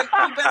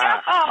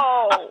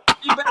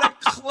better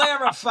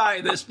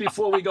clarify this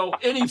before we go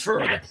any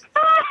further.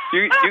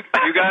 You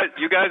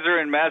guys are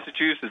in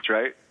Massachusetts,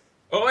 right?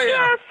 Oh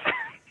yeah.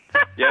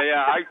 Yes.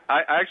 Yeah.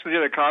 I actually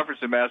did a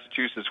conference in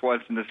Massachusetts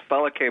once, and this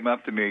fella came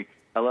up to me.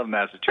 I love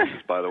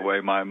Massachusetts, by the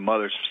way. My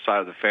mother's side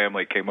of the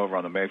family came over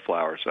on the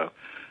Mayflower, so.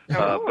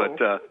 I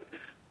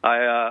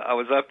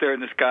was up there,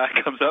 and this guy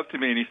comes up to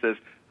me and he says,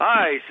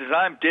 Hi, he says,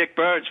 I'm Dick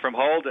Burns from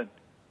Holden.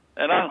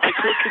 And I'm like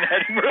looking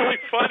at him really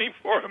funny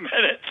for a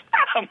minute.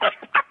 I'm like,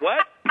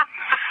 what?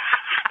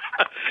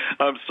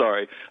 I'm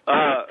sorry.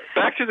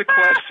 Back to the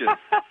question.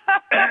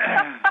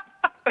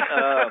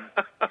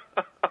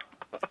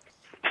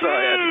 So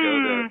I had to go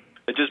there.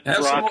 It just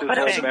brought this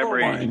whole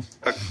memory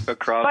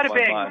across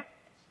my mind.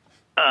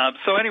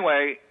 So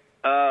anyway,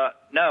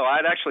 no,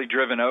 I'd actually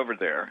driven over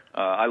there.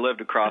 I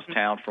lived across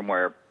town from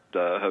where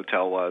the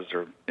hotel was,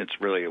 or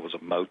it was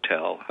a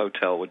motel.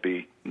 Hotel would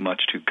be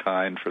much too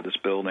kind for this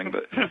building,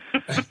 but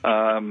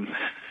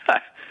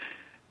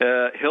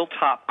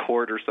Hilltop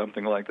Court or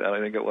something like that, I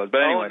think it was.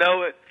 But anyway. Oh,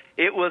 no,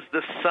 it was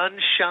the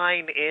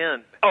Sunshine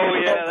Inn. Oh,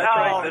 yeah, that's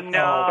right. Oh,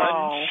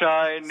 no.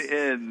 Sunshine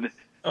Inn.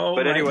 Oh,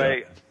 but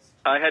anyway,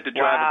 I had to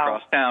drive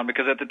across town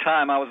because at the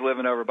time I was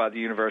living over by the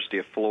University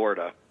of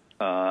Florida.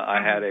 I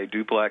had a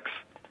duplex.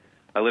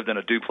 I lived in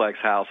a duplex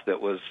house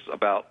that was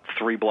about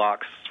 4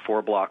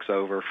 blocks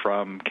over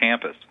from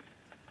campus.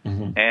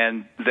 Mm-hmm.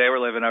 And they were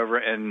living over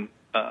in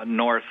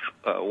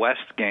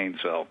northwest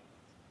Gainesville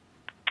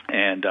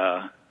and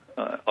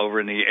over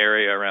in the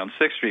area around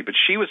 6th Street. But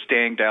she was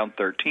staying down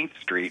 13th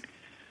Street,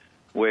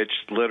 which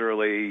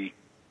literally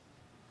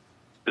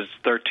is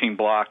 13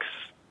 blocks,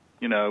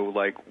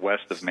 like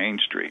west of Main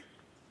Street.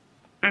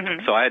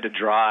 Mm-hmm. So I had to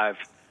drive,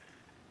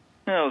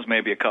 it was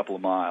maybe a couple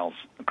of miles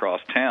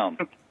across town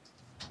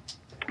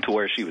to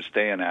where she was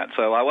staying at.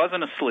 So I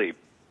wasn't asleep.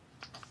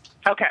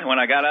 Okay. And when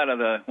I got out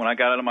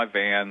of my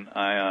van,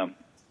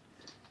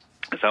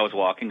 as I was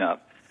walking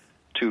up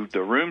to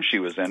the room she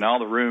was in, all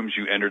the rooms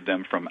you entered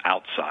them from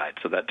outside,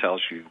 so that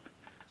tells you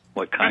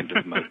what kind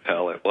of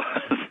motel it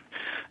was.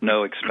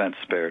 No expense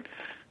spared.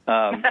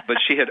 But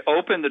she had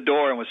opened the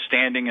door and was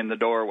standing in the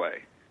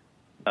doorway,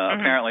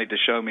 apparently to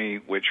show me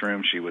which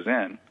room she was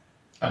in.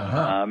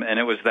 Uh-huh. And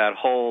it was that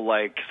whole,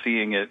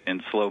 seeing it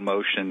in slow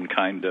motion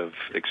kind of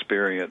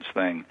experience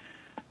thing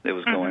that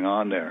was going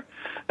on there.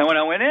 And when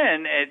I went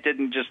in, it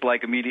didn't just,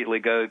 immediately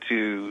go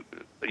to,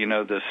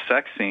 the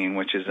sex scene,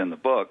 which is in the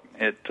book.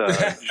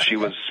 She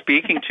was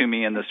speaking to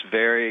me in this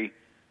very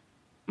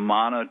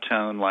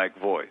monotone-like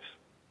voice.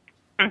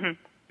 Mm-hmm.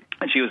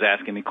 And she was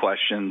asking me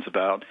questions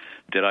about,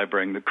 did I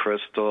bring the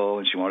crystal?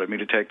 And she wanted me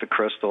to take the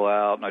crystal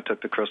out. And I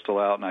took the crystal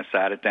out, and I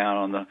sat it down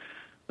on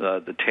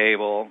the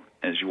table.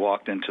 As you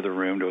walked into the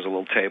room, there was a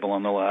little table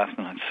on the left,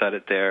 and I set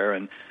it there.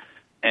 And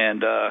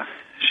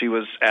she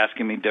was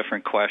asking me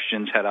different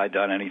questions. Had I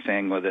done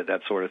anything with it,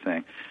 that sort of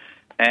thing.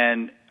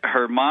 And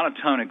her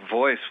monotonic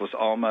voice was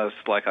almost,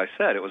 like I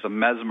said, it was a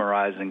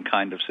mesmerizing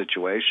kind of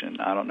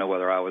situation. I don't know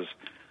whether I was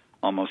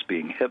almost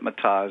being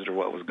hypnotized or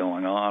what was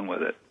going on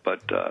with it.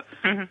 But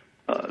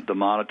the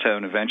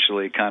monotone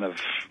eventually kind of,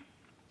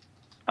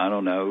 I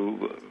don't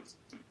know,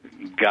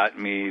 got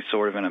me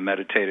sort of in a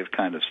meditative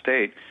kind of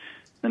state.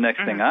 The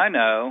next thing I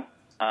know,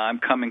 I'm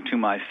coming to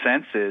my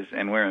senses,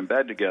 and we're in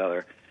bed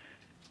together.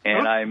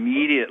 And I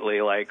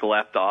immediately,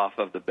 leapt off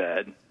of the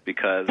bed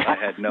because I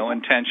had no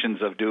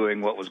intentions of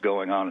doing what was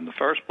going on in the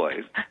first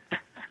place.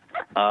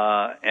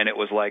 And it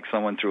was like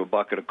someone threw a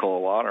bucket of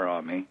cold water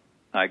on me.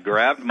 I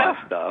grabbed my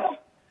stuff,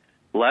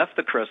 left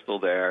the crystal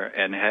there,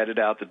 and headed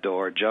out the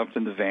door, jumped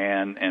in the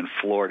van, and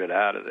floored it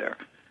out of there.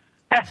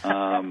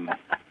 And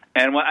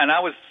I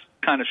was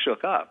kind of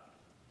shook up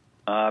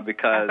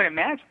because I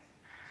imagine.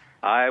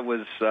 I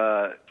was,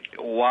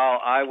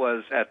 while I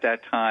was at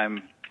that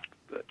time,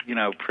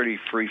 pretty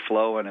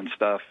free-flowing and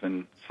stuff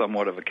and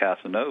somewhat of a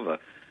Casanova,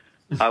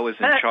 I was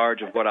in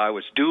charge of what I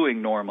was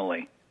doing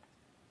normally.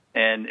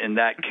 And in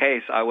that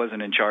case, I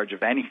wasn't in charge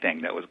of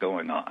anything that was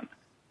going on.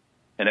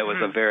 And it was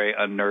a very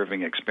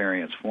unnerving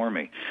experience for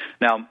me.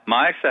 Now,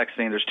 my sex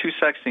scene, there's 2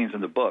 sex scenes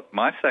in the book.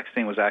 My sex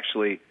scene was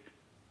actually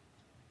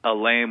a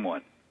lame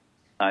one.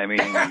 I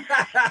mean,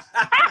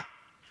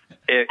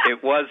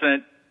 it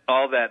wasn't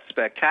all that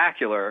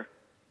spectacular.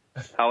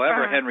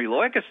 However, Henry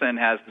Loykeson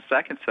has the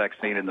second sex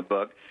scene in the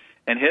book,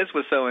 and his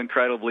was so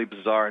incredibly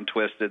bizarre and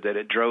twisted that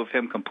it drove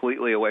him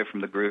completely away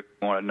from the group,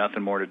 wanted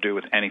nothing more to do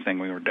with anything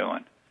we were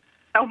doing.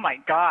 Oh, my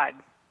God.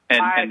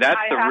 And that's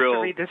the I have real.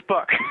 to read this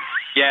book.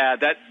 Yeah,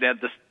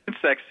 the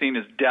sex scene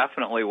is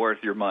definitely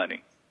worth your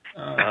money.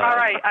 All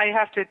right, I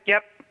have to.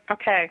 Yep.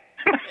 Okay.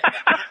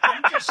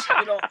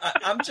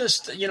 I'm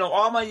just,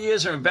 all my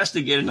years of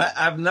investigating,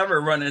 I've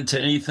never run into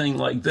anything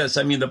like this.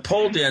 I mean, the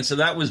pole dancer,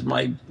 that was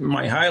my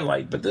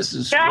highlight, but this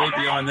is way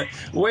beyond that.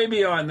 Way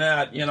beyond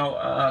that,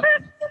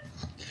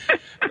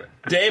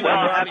 Dave, well,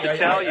 and Robbie, I have to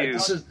tell you,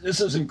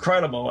 this is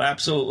incredible.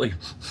 Absolutely.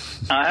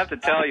 I have to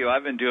tell you,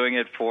 I've been doing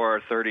it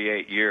for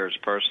 38 years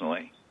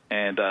personally,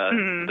 and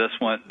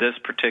this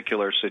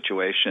particular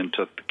situation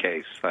took the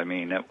case. I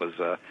mean, it was.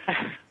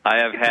 I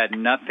have had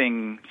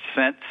nothing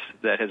since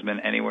that has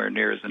been anywhere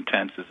near as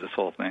intense as this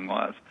whole thing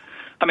was.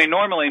 I mean,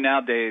 normally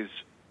nowadays,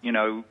 you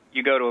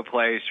go to a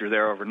place, you're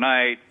there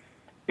overnight,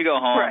 you go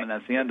home, and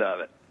that's the end of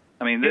it.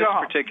 I mean, this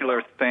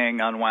particular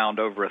thing unwound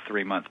over a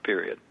 3-month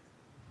period.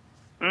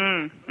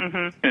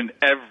 And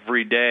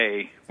every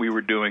day we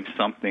were doing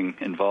something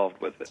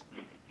involved with it.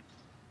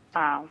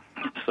 Wow.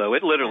 So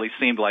it literally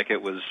seemed like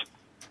it was,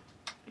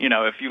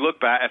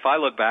 if I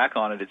look back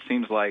on it, it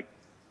seems like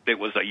it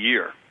was a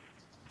year,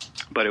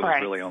 but it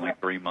was really only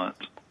 3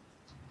 months.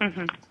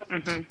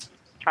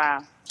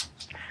 Wow.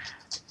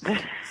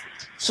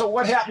 So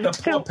what happened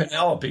to poor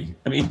Penelope?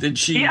 I mean, did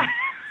she,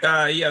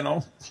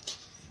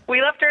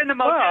 We left her in the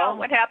motel. Well,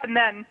 what happened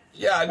then?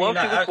 Yeah, I mean,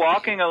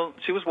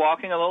 she was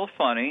walking a little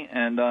funny,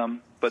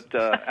 and but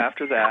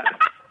after that,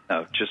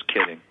 no, just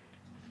kidding.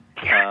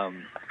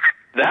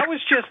 That was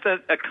just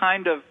a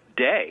kind of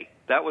day.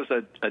 That was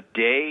a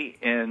day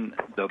in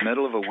the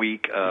middle of a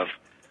week of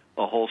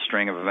a whole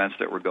string of events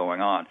that were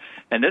going on.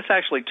 And this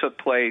actually took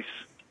place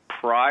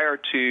prior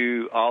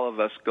to all of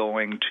us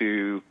going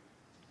to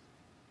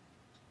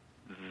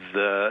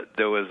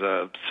there was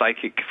a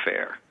psychic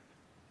fair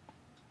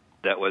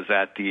that was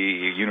at the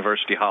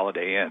University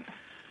Holiday Inn.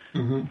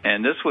 Mm-hmm.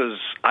 And this was,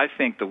 I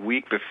think, the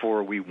week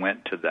before we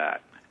went to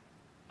that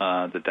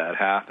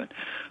happened.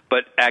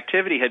 But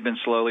activity had been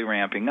slowly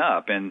ramping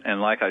up, and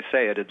like I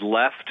say, it had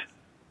left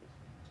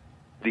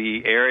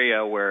the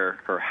area where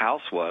her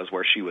house was,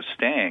 where she was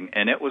staying,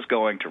 and it was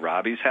going to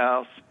Robbie's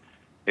house.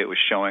 It was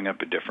showing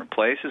up at different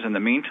places. In the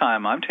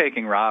meantime, I'm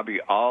taking Robbie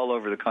all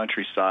over the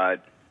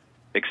countryside,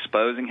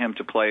 exposing him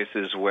to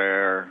places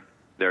where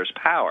there's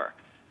power,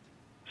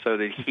 so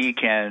that he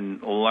can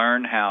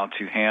learn how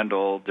to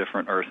handle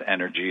different earth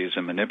energies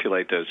and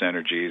manipulate those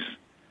energies,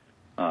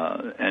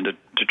 and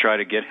to try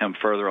to get him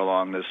further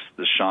along this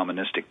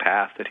shamanistic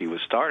path that he was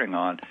starting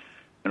on,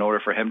 in order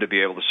for him to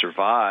be able to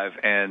survive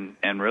and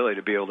really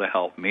to be able to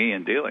help me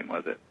in dealing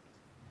with it.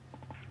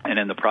 And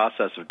in the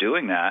process of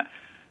doing that,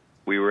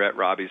 we were at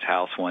Robbie's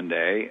house one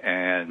day,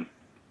 and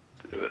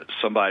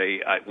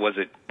somebody, was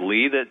it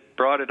Lee that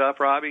brought it up,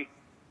 Robbie?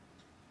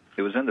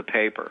 It was in the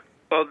paper.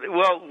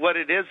 Well, what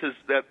it is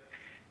that,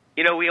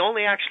 we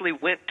only actually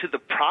went to the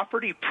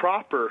property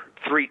proper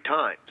 3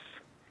 times.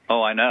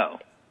 Oh, I know.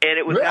 And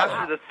it was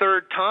after the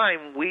 3rd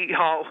time we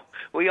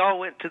all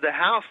went to the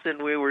house,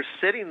 and we were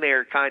sitting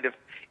there kind of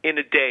in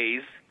a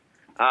daze,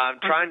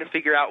 trying to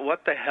figure out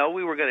what the hell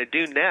we were going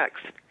to do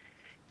next.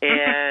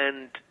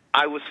 And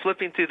I was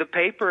flipping through the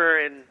paper,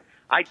 and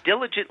I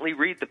diligently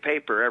read the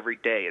paper every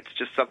day. It's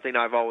just something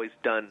I've always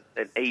done,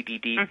 an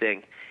ADD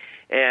thing.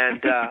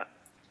 And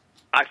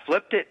I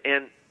flipped it,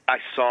 and I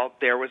saw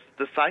there was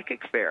the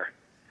psychic fair.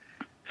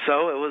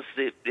 So it was,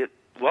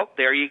 well,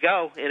 there you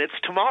go, and it's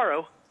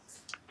tomorrow.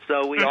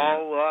 So we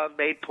all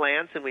made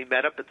plans, and we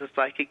met up at the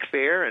psychic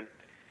fair. And,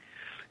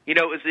 it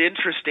was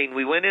interesting.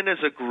 We went in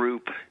as a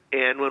group,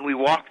 and when we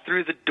walked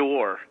through the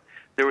door,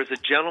 there was a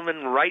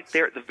gentleman right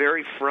there at the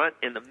very front,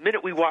 and the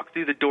minute we walked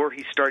through the door,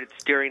 he started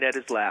staring at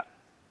his lap.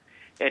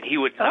 And he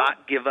would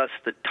not give us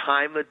the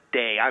time of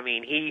day. I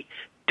mean, he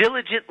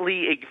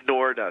diligently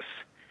ignored us.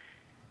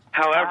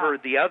 However,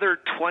 the other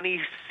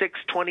 26,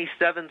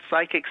 27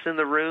 psychics in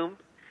the room,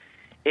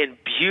 in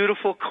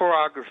beautiful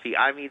choreography,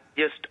 I mean,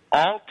 just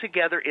all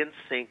together in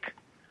sync,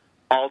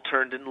 all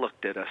turned and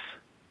looked at us.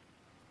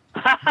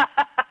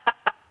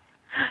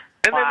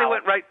 And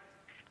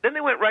then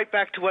they went right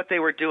back to what they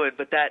were doing.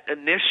 But that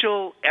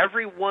initial,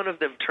 every one of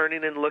them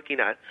turning and looking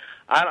at,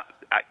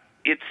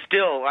 it's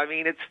still, I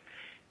mean,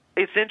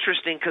 it's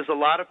interesting because a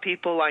lot of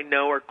people I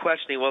know are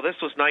questioning, well, this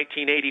was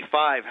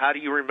 1985. How do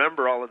you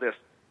remember all of this?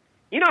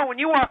 When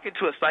you walk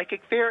into a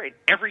psychic fair and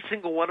every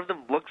single one of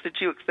them looks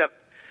at you except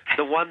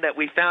the one that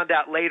we found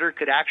out later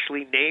could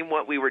actually name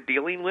what we were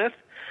dealing with.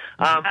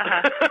 When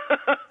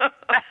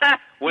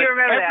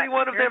every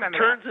one of them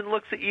turns and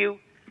looks at you,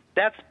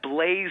 that's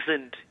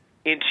blazoned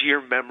into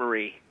your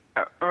memory.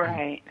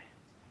 Right.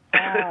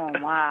 Oh,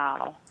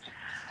 wow.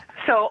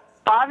 So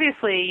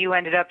obviously you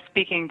ended up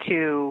speaking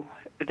to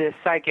this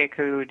psychic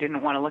who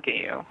didn't want to look at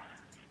you.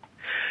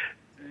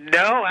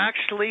 No,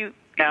 actually,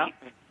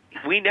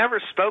 we never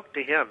spoke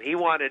to him. He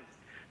wanted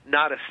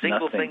not a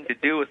single thing to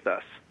do with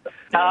us.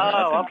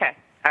 Oh, okay.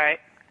 All right.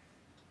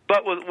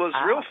 But what was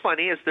real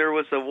funny is there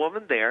was a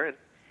woman there,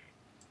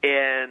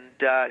 and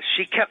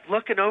she kept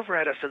looking over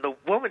at us, and the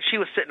woman she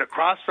was sitting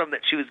across from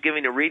that she was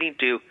giving a reading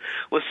to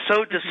was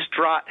so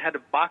distraught, had a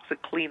box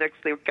of Kleenex.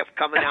 They kept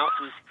coming out.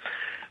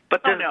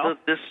 But then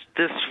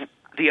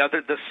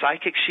the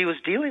psychic she was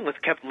dealing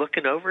with kept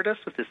looking over at us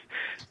with this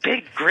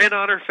big grin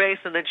on her face,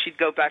 and then she'd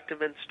go back to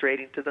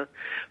menstruating to the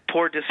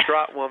poor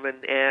distraught woman.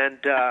 And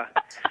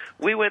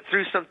we went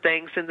through some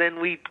things, and then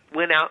we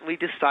went out and we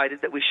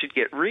decided that we should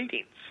get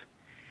readings.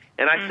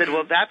 And I said,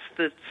 well, that's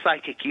the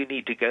psychic you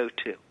need to go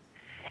to.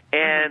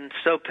 And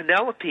so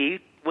Penelope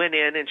went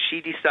in, and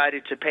she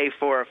decided to pay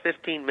for a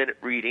 15-minute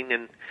reading,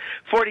 and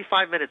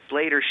 45 minutes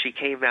later she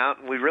came out,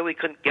 and we really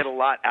couldn't get a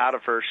lot out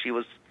of her. She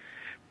was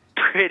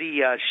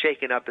pretty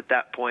shaken up at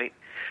that point.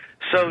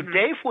 So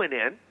Dave went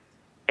in,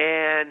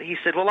 and he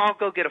said, well, I'll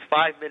go get a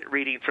 5-minute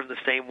reading from the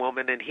same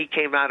woman, and he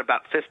came out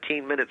about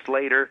 15 minutes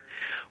later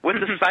with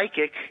the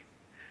psychic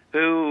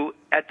who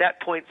at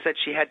that point said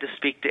she had to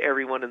speak to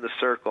everyone in the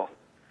circle.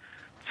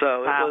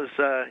 So it was,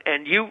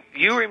 and you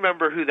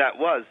remember who that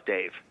was,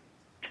 Dave?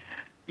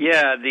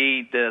 Yeah,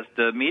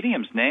 the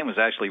medium's name was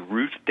actually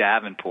Ruth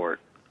Davenport.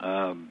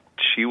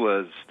 She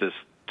was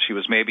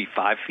maybe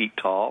 5 feet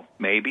tall,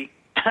 maybe.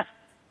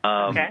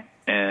 Okay.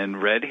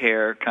 And red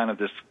hair, kind of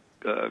this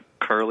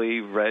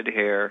curly red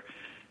hair,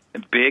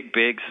 and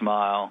big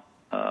smile,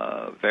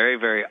 very,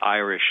 very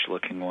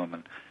Irish-looking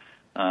woman.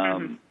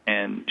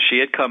 And she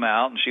had come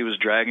out, and she was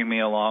dragging me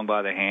along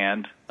by the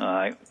hand.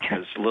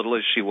 As little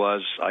as she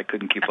was, I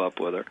couldn't keep up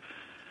with her.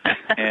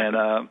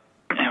 And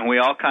we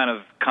all kind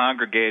of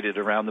congregated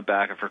around the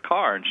back of her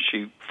car. And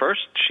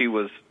she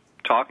was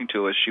talking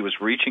to us. She was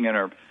reaching in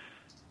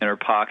her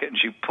pocket, and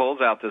she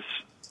pulls out this.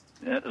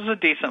 It was a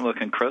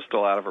decent-looking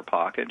crystal out of her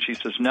pocket. And she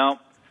says, "No,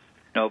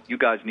 you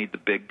guys need the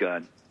big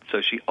gun."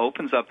 So she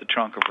opens up the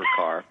trunk of her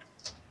car,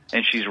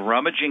 and she's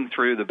rummaging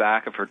through the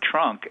back of her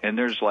trunk, and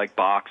there's like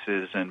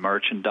boxes and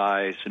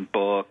merchandise and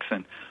books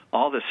and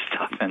all this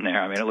stuff in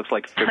there. I mean, it looks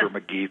like Fibber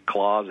McGee's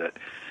closet.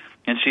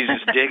 And she's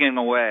just digging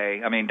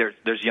away. I mean,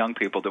 there's young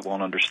people that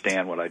won't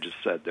understand what I just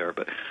said there,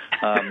 but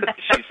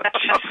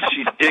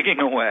she's digging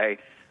away.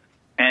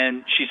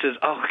 And she says,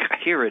 "Oh,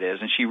 here it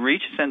is." And she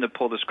reaches in to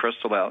pull this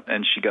crystal out,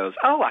 and she goes,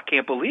 "Oh, I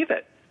can't believe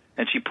it."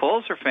 And she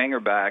pulls her finger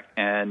back,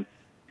 and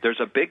there's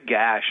a big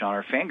gash on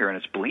her finger, and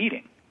it's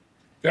bleeding.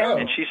 Oh.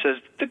 And she says,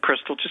 "The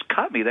crystal just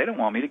cut me. They don't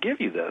want me to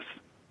give you this."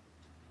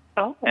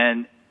 Oh.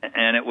 And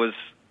it was,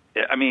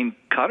 I mean,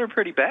 cut her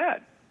pretty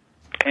bad.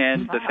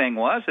 And the thing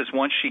is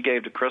once she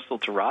gave the crystal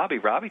to Robbie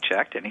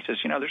checked it, and he says,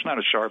 "There's not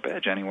a sharp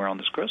edge anywhere on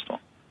this crystal."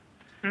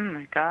 Oh,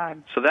 my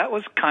God. So that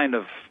was kind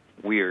of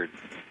weird.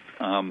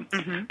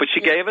 But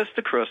she gave us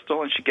the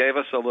crystal, and she gave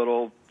us a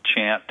little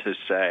chant to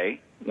say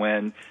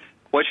when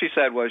what she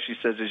said was, she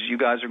says, "You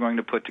guys are going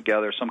to put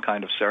together some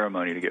kind of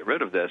ceremony to get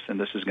rid of this, and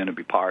this is going to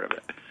be part of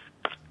it."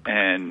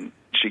 And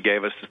she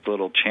gave us this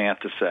little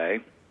chant to say,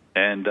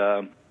 and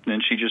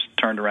then she just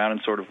turned around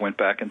and sort of went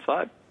back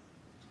inside.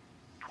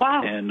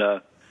 Wow.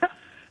 And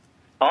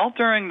all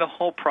during the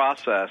whole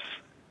process,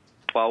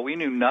 while we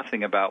knew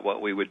nothing about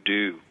what we would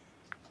do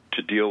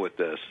to deal with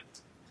this,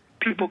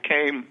 people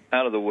came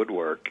out of the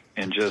woodwork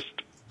and just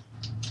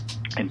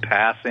in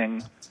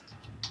passing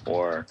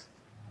or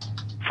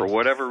for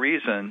whatever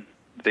reason,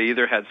 they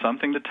either had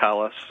something to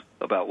tell us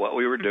about what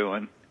we were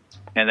doing,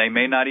 and they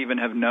may not even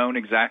have known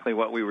exactly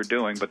what we were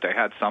doing, but they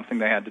had something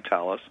they had to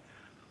tell us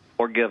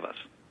or give us.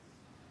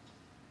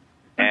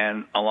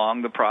 And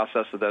along the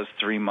process of those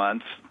 3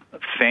 months,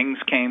 things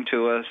came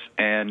to us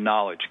and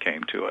knowledge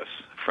came to us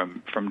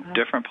from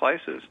different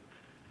places.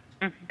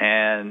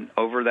 And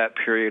over that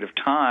period of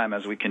time,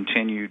 as we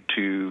continued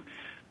to,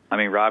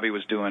 Robbie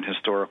was doing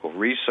historical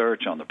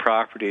research on the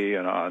property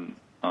and on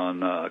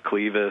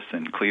Clevis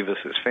and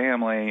Clevis's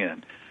family,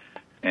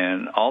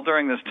 and all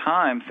during this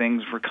time,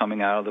 things were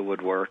coming out of the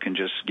woodwork and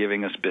just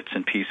giving us bits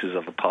and pieces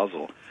of the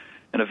puzzle.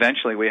 And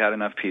eventually, we had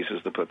enough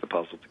pieces to put the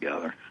puzzle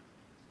together.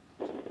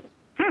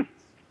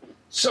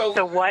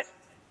 So what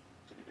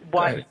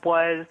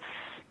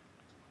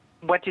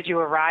did you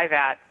arrive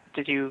at?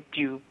 Did you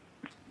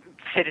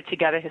fit it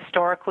together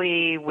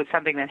historically with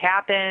something that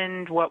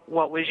happened? What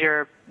was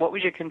your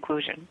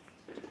conclusion?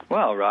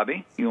 Well,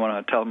 Robbie, you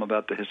want to tell them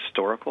about the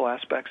historical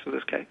aspects of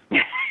this case?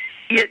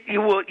 It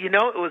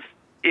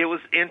was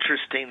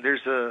interesting.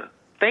 There's a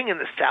thing in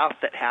the South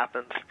that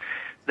happens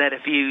that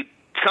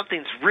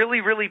something's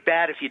really, really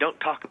bad, if you don't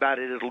talk about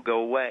it, it'll go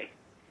away.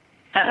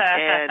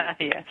 And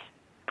yes.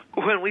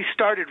 When we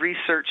started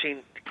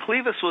researching,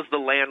 Clevis was the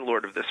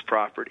landlord of this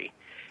property.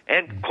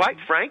 And quite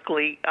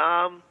frankly,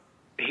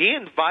 he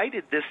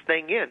invited this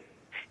thing in.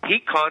 He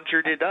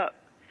conjured it up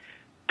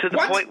to the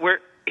point where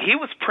he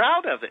was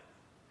proud of it.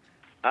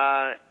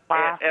 Wow.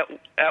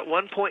 At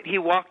one point, he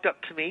walked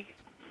up to me,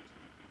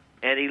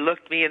 and he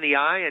looked me in the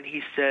eye, and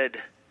he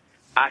said,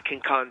 "I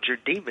can conjure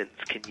demons.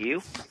 Can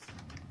you?"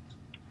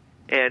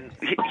 And,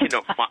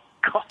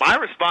 my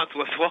response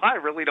was, "Well, I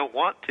really don't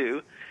want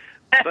to."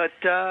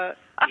 But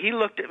he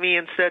looked at me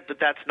and said, "But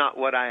that's not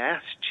what I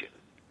asked you."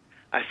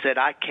 I said,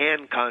 "I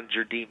can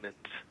conjure demons."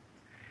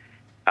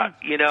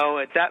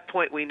 At that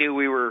point, we knew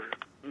we were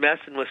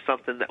messing with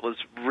something that was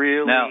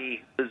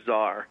really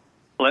bizarre.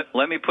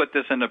 Let me put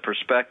this into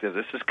perspective.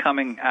 This is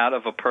coming out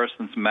of a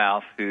person's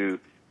mouth who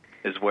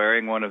is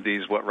wearing one of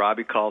these, what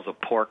Robbie calls a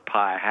pork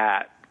pie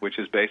hat, which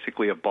is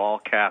basically a ball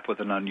cap with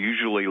an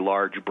unusually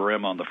large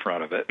brim on the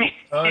front of it.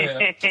 Oh,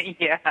 yeah.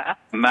 Yeah.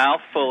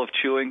 Mouth full of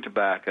chewing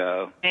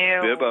tobacco,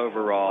 Ew. bib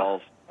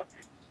overalls.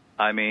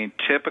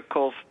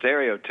 Typical,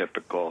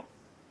 stereotypical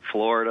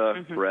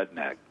Florida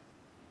redneck.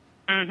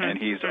 And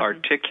he's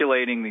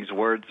articulating these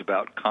words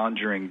about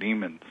conjuring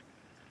demons.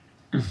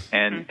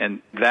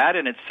 And that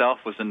in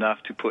itself was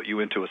enough to put you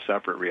into a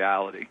separate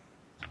reality.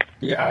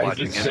 Yeah,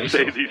 watching him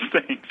say these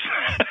things.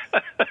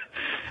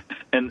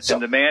 And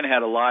the man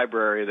had a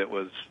library that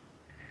was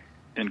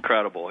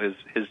incredible.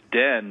 His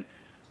den,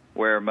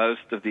 where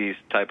most of these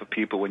type of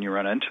people, when you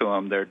run into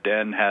them, their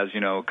den has,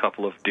 a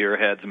couple of deer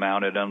heads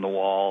mounted on the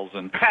walls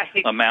and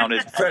a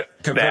mounted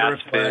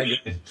bass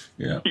fish.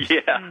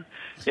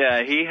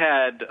 Yeah, he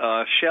had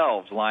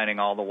shelves lining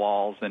all the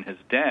walls in his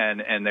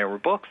den, and there were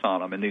books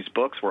on them, and these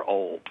books were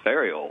old,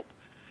 very old.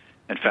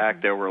 In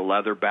fact, there were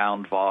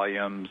leather-bound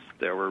volumes,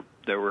 there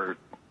were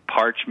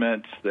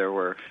parchments, there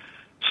were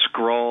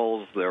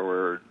scrolls, there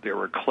were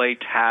clay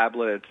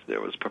tablets,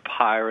 there was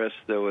papyrus,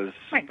 there was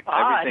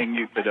everything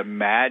you could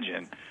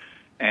imagine.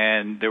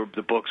 And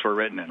the books were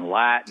written in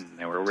Latin,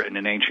 they were written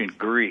in ancient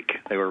Greek,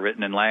 they were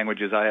written in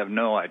languages I have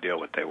no idea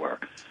what they were.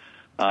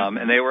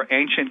 And they were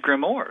ancient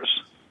grimoires.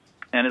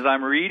 And as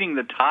I'm reading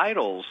the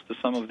titles to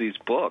some of these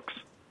books,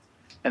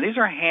 and these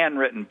are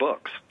handwritten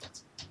books,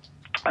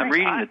 I'm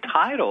reading the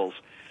titles,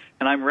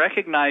 and I'm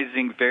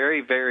recognizing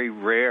very, very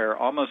rare,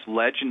 almost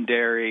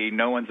legendary,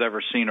 no one's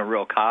ever seen a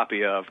real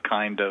copy of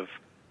kind of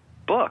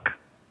book.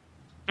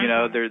 You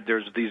know,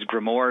 there's these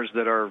grimoires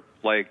that are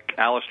like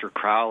Aleister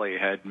Crowley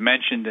had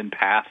mentioned in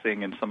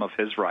passing in some of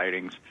his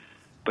writings,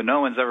 but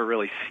no one's ever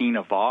really seen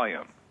a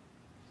volume.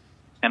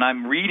 And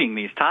I'm reading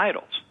these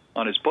titles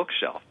on his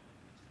bookshelf,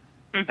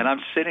 and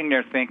I'm sitting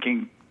there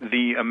thinking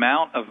the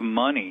amount of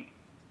money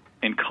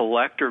in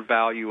collector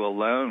value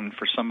alone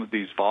for some of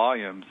these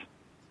volumes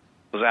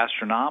was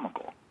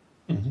astronomical.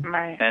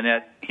 Right. And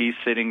yet he's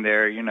sitting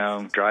there, you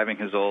know, driving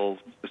his old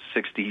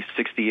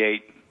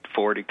 68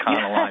 Ford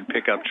Econoline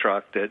pickup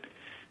truck that,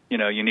 you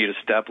know, you need a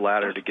step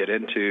ladder to get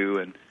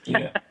into,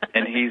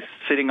 and he's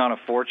sitting on a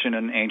fortune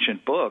in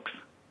ancient books.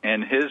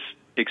 And his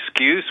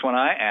excuse when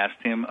I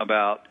asked him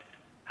about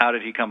how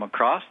did he come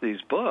across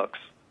these books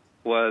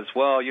was,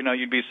 well, you know,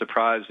 you'd be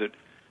surprised at,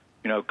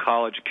 you know,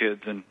 college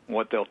kids and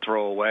what they'll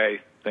throw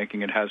away,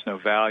 thinking it has no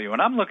value.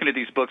 And I'm looking at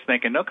these books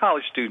thinking, no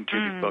college student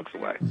threw these books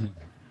away.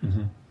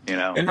 You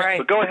know,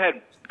 but go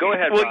ahead,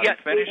 well, Bobby,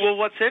 finish. Well,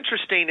 what's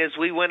interesting is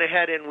we went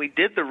ahead and we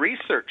did the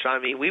research. I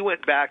mean, we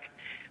went back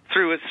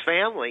through his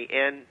family,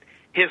 and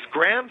his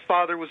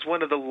grandfather was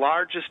one of the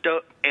largest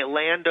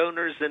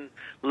landowners in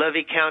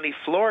Levy County,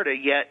 Florida,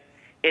 yet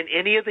in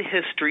any of the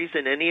histories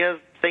and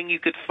anything you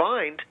could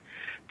find,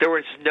 there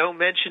was no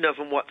mention of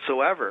him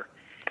whatsoever.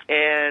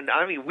 And,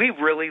 I mean, we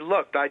really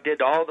looked. I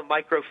did all the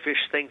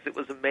microfiche things. It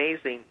was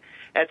amazing.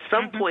 At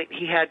some point,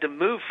 he had to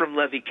move from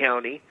Levy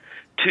County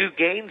to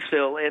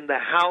Gainesville, and the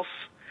house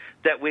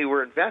that we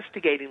were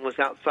investigating was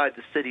outside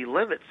the city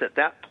limits at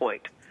that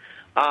point.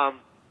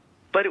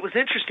 But it was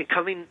interesting.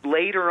 Coming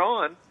later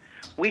on,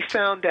 we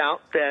found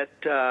out that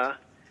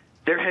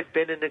there had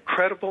been an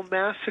incredible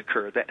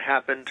massacre that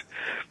happened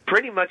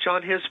pretty much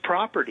on his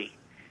property.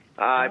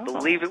 I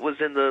believe it was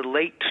in the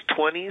late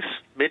 20s,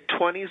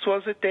 mid-20s,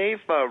 was it, Dave?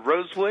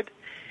 Rosewood.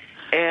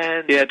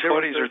 And yeah,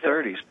 20s or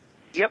 30s.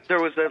 Yep, there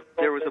was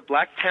a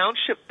black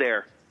township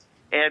there.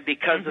 And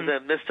because of the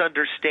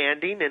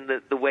misunderstanding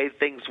and the way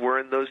things were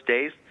in those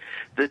days,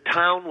 the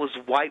town was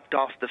wiped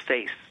off the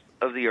face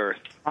of the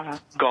earth.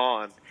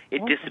 Gone.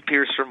 It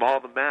disappears from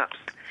all the maps.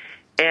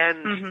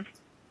 And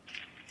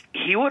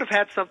he would have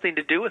had something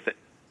to do with it.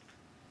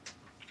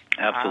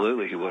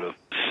 Absolutely, he would have.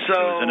 So,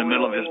 it was in the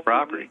middle of his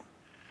property.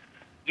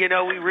 You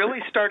know, we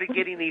really started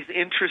getting these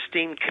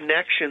interesting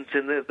connections,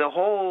 and the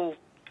whole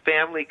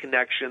family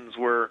connections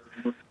were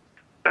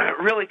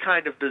really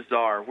kind of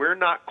bizarre. We're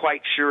not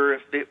quite sure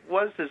if it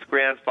was his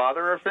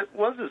grandfather or if it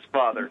was his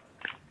father,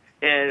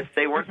 and if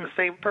they weren't the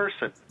same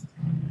person.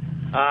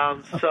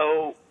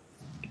 So,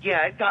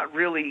 yeah, it got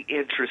really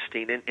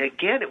interesting. And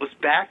again, it was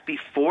back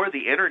before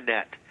the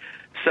Internet.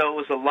 So it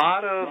was a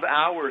lot of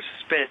hours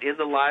spent in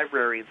the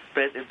library and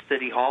spent in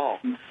City Hall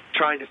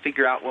trying to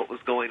figure out what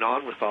was going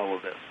on with all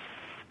of this.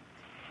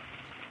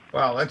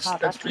 Wow,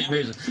 that's pretty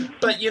amazing.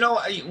 But, you know,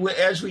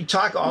 as we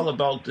talk all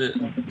about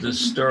the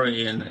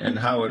story and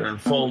how it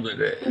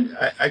unfolded,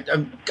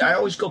 I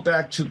always go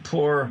back to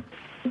poor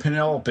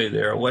Penelope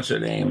there. What's her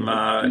name?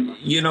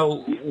 You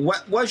know,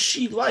 what was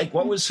she like?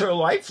 What was her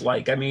life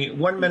like? I mean,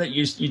 one minute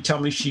you tell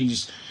me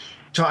she's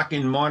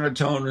talking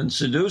monotone and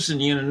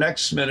seducing you, and the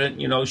next minute,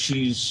 you know,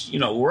 she's, you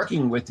know,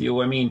 working with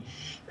you. I mean,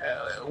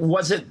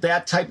 was it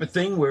that type of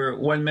thing where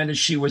one minute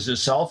she was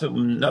herself and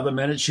another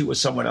minute she was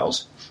someone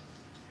else?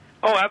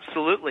 Oh,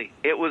 absolutely.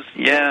 It was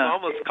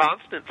almost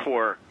constant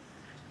for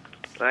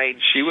her. I mean,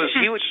 she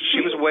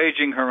was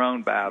waging her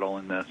own battle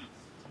in this.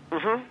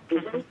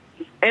 And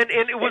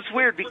it was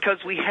weird because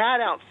we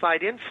had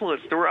outside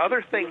influence. There were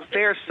other things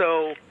there.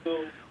 So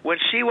when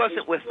she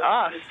wasn't with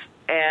us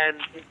and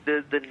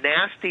the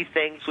nasty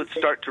things would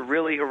start to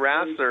really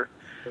harass her,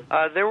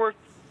 there were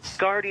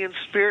guardian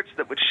spirits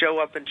that would show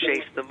up and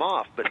chase them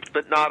off,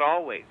 but not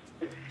always.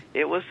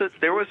 There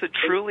was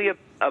truly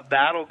a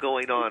battle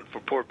going on for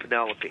poor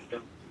Penelope.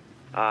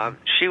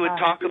 She would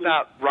talk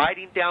about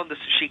riding down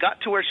she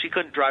got to where she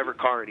couldn't drive her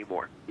car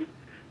anymore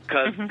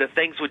because the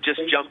things would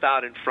just jump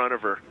out in front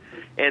of her.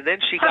 And then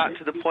she got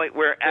to the point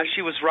where as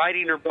she was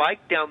riding her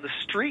bike down the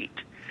street,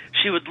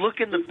 she would look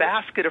in the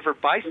basket of her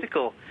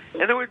bicycle,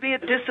 and there would be a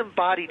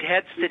disembodied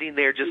head sitting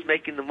there just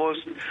making the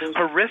most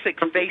horrific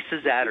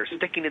faces at her,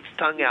 sticking its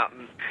tongue out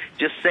and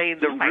just saying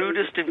the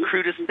rudest and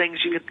crudest things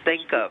you could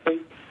think of.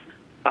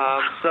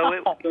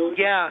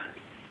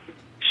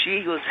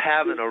 She was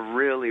having a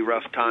really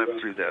rough time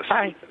through this.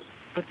 I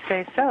would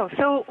say so.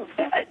 So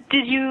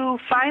did you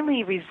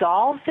finally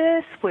resolve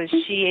this? Was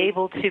she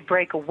able to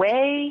break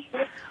away?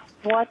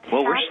 What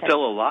happened? We're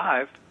still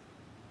alive.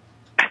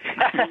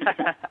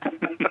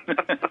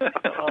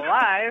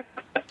 Alive?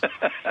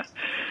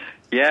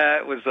 Yeah,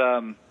 it was.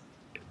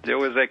 There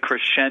was a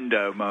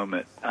crescendo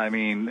moment. I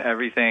mean,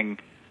 everything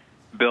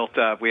built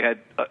up. We had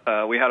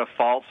a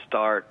false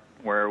start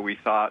where we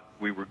thought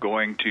we were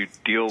going to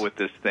deal with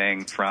this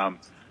thing from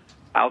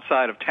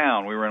outside of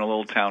town. We were in a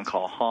little town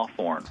called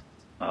Hawthorne,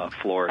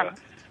 Florida,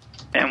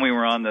 and we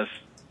were on this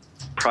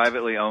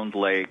privately owned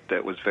lake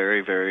that was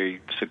very,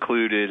 very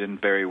secluded and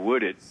very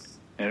wooded,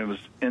 and it was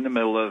in the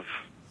middle of.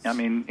 I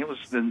mean, it was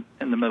in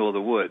the middle of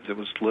the woods. It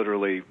was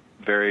literally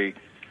very.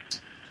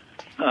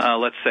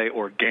 Let's say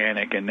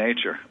organic in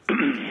nature.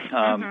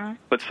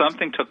 But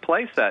something took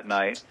place that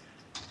night,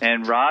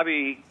 and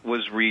Robbie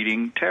was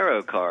reading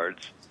tarot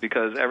cards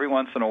because every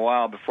once in a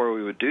while before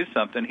we would do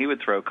something, he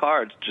would throw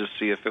cards just to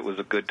see if it was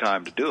a good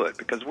time to do it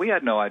because we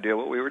had no idea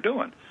what we were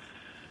doing.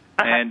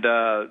 And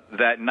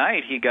that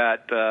night he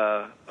got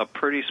a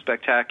pretty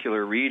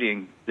spectacular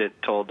reading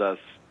that told us,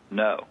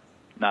 no,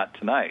 not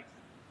tonight.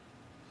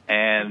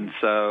 And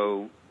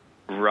so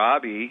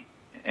Robbie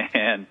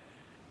and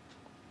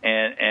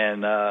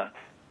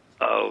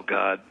oh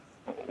God,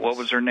 what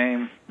was her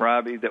name,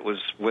 Robbie, that was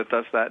with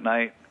us that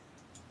night?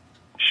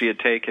 She had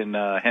taken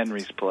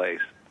Henry's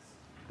place.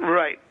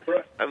 Right.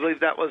 I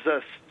believe that was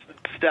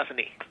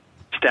Stephanie.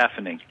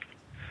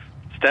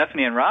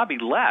 Stephanie and Robbie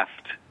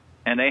left,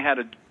 and they had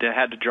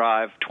to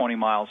drive 20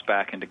 miles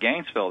back into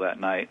Gainesville that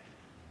night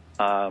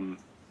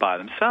by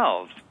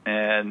themselves.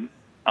 And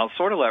I'll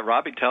sort of let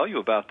Robbie tell you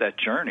about that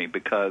journey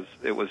because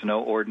it was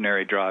no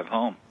ordinary drive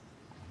home.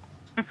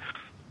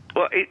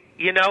 Well,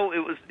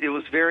 it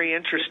was very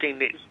interesting.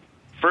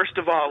 First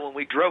of all, when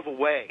we drove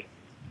away,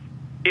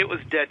 it was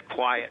dead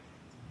quiet.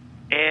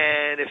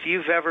 And if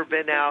you've ever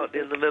been out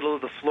in the middle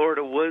of the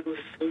Florida woods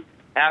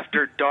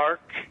after dark,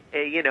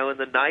 in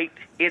the night,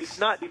 it's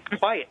not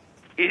quiet.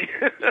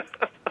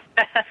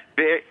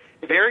 Very,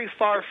 very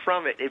far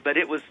from it, but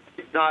it was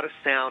not a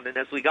sound. And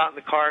as we got in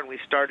the car and we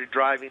started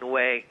driving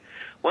away,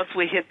 once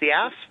we hit the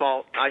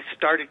asphalt, I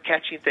started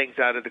catching things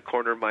out of the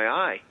corner of my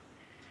eye.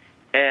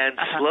 And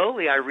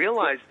slowly I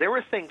realized there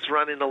were things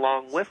running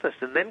along with us.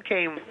 And then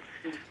came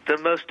the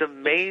most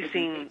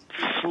amazing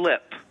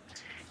flip.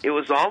 It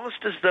was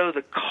almost as though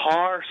the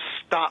car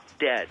stopped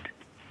dead,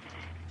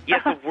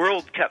 yet the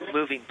world kept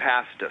moving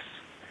past us.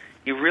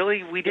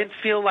 We didn't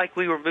feel like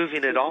we were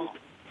moving at all.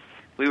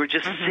 We were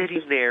just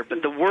sitting there,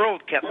 but the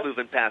world kept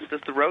moving past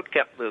us. The road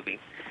kept moving,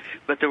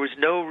 but there was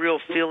no real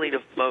feeling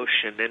of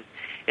motion.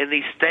 And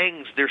these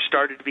things, there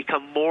started to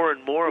become more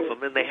and more of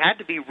them, and they had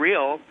to be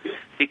real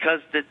because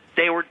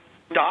they were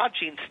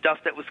dodging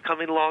stuff that was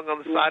coming along on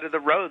the side of the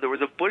road. There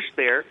was a bush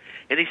there,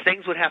 and these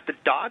things would have to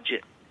dodge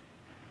it.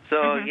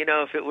 So,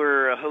 if it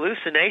were a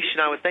hallucination,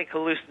 I would think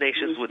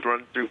hallucinations would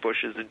run through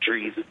bushes and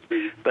trees.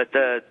 But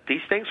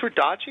these things were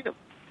dodging them.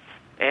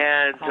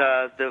 And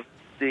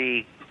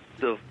the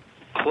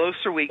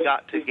closer we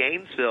got to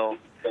Gainesville,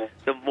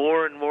 the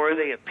more and more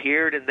they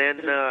appeared. And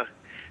then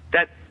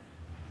that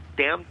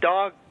damn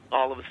dog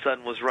all of a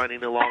sudden was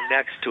running along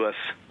next to us.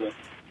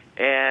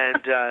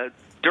 And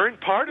during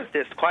part of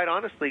this, quite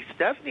honestly,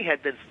 Stephanie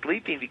had been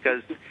sleeping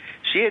because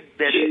she had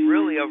been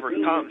really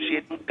overcome. She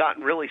had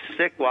gotten really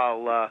sick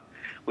while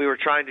we were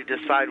trying to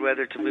decide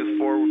whether to move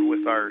forward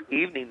with our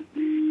evening.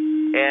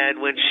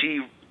 And when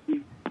she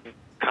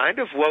kind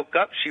of woke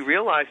up, she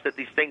realized that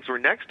these things were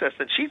next to us,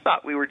 and she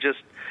thought we were just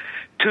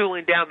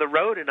tooling down the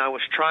road, and I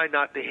was trying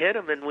not to hit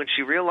them. And when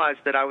she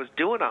realized that I was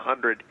doing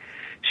 100,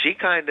 she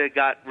kind of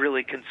got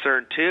really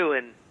concerned too,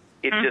 and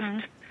it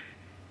just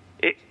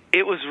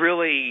it was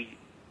really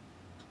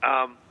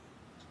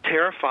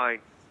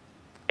terrifying.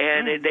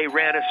 And they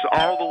ran us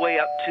all the way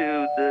up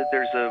to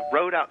there's a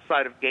road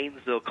outside of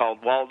Gainesville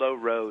called Waldo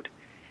Road,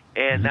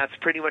 and that's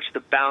pretty much the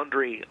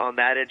boundary on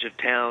that edge of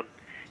town.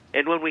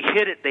 And when we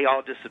hit it, they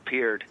all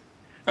disappeared.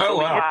 So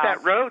we hit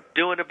that road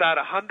doing about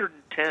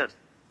 110.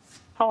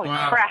 Holy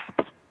crap.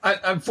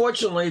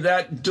 Unfortunately,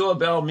 that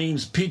doorbell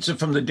means Pizza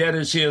from the Dead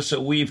is here, so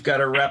we've got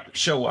to wrap the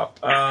show up.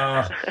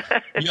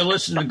 You're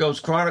listening to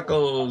Ghost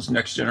Chronicles,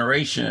 Next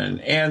Generation.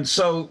 And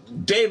so,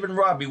 Dave and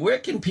Robbie, where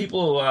can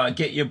people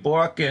get your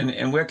book,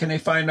 and where can they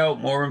find out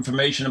more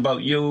information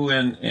about you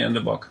and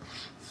the book?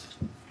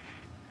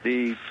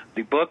 The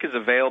book is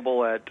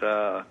available at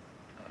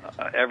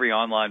every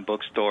online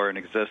bookstore in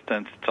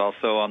existence. It's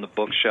also on the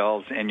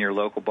bookshelves in your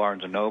local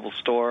Barnes & Noble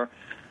store.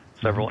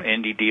 Several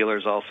indie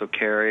dealers also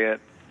carry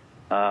it.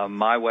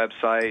 My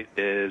website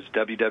is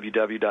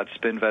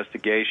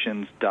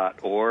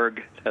www.spinvestigations.org.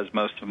 It has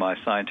most of my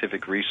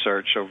scientific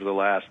research over the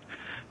last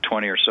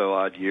 20 or so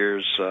odd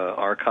years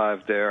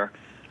archived there.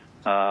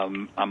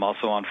 I'm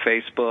also on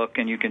Facebook,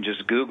 and you can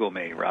just Google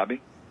me, Robbie.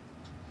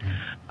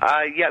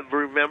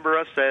 Remember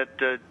us at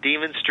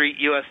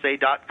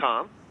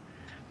DemonStreetUSA.com.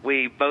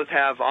 We both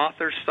have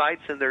author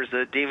sites, and there's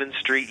a Demon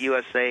Street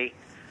USA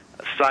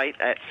site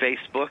at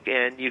Facebook,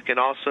 and you can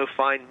also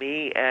find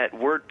me at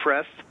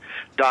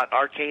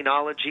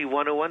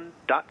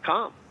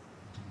WordPress.arcanology101.com.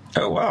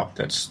 Oh, wow.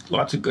 That's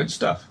lots of good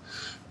stuff.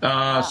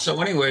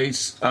 So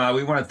anyways,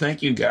 we want to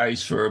thank you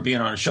guys for being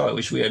on the show. I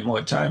wish we had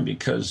more time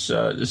because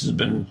this has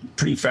been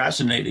pretty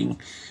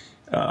fascinating.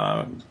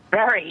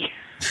 Very.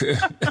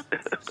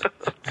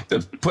 To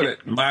put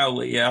it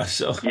mildly, yeah.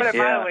 So Put it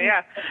mildly,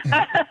 yeah.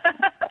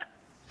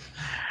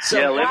 So,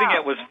 yeah, living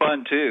it was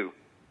fun too.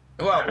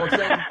 Well, thank you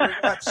very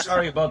much.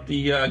 Sorry about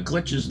the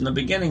glitches in the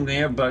beginning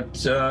there,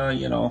 but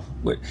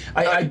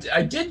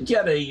I did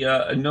get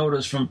a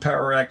notice from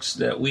Pararex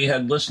that we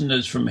had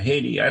listeners from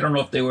Haiti. I don't know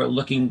if they were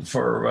looking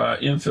for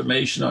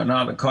information on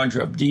how to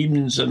conjure up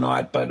demons or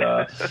not, but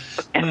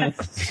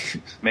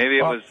maybe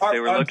it was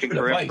they were looking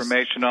for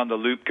information on the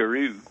Loup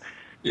Garou.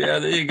 Yeah,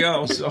 there you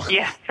go. So.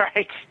 Yeah,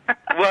 right.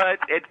 Well,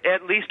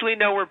 at least we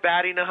know we're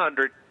batting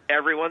 100.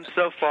 Everyone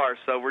so far,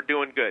 so we're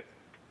doing good.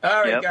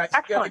 All right, guys,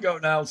 we got to go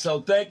now. So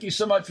thank you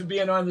so much for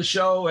being on the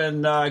show,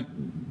 and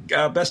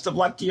best of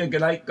luck to you. Good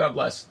night. God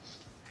bless.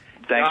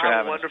 Thanks for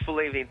having a wonderful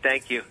evening.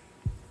 Thank you.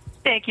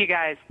 Thank you,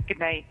 guys. Good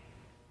night.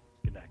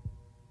 Good night.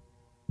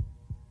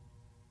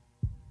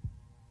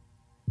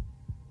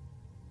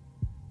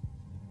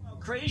 Oh,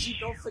 crazy,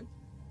 don't forget.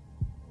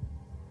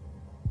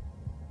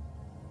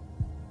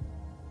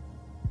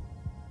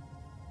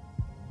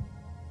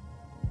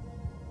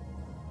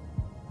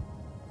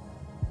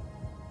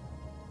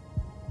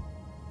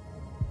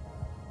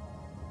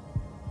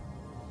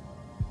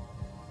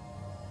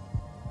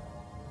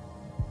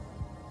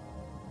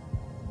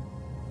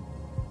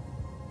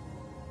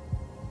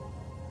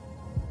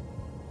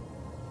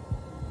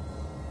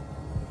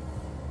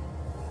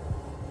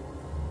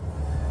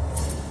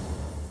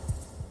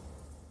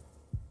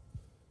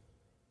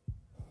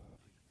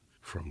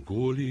 From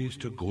goalies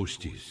to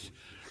ghosties,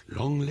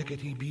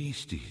 long-leggedy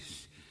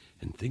beasties,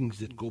 and things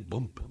that go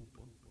bump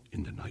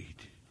in the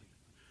night.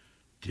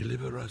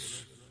 Deliver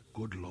us,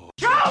 good Lord.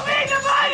 Show me the money!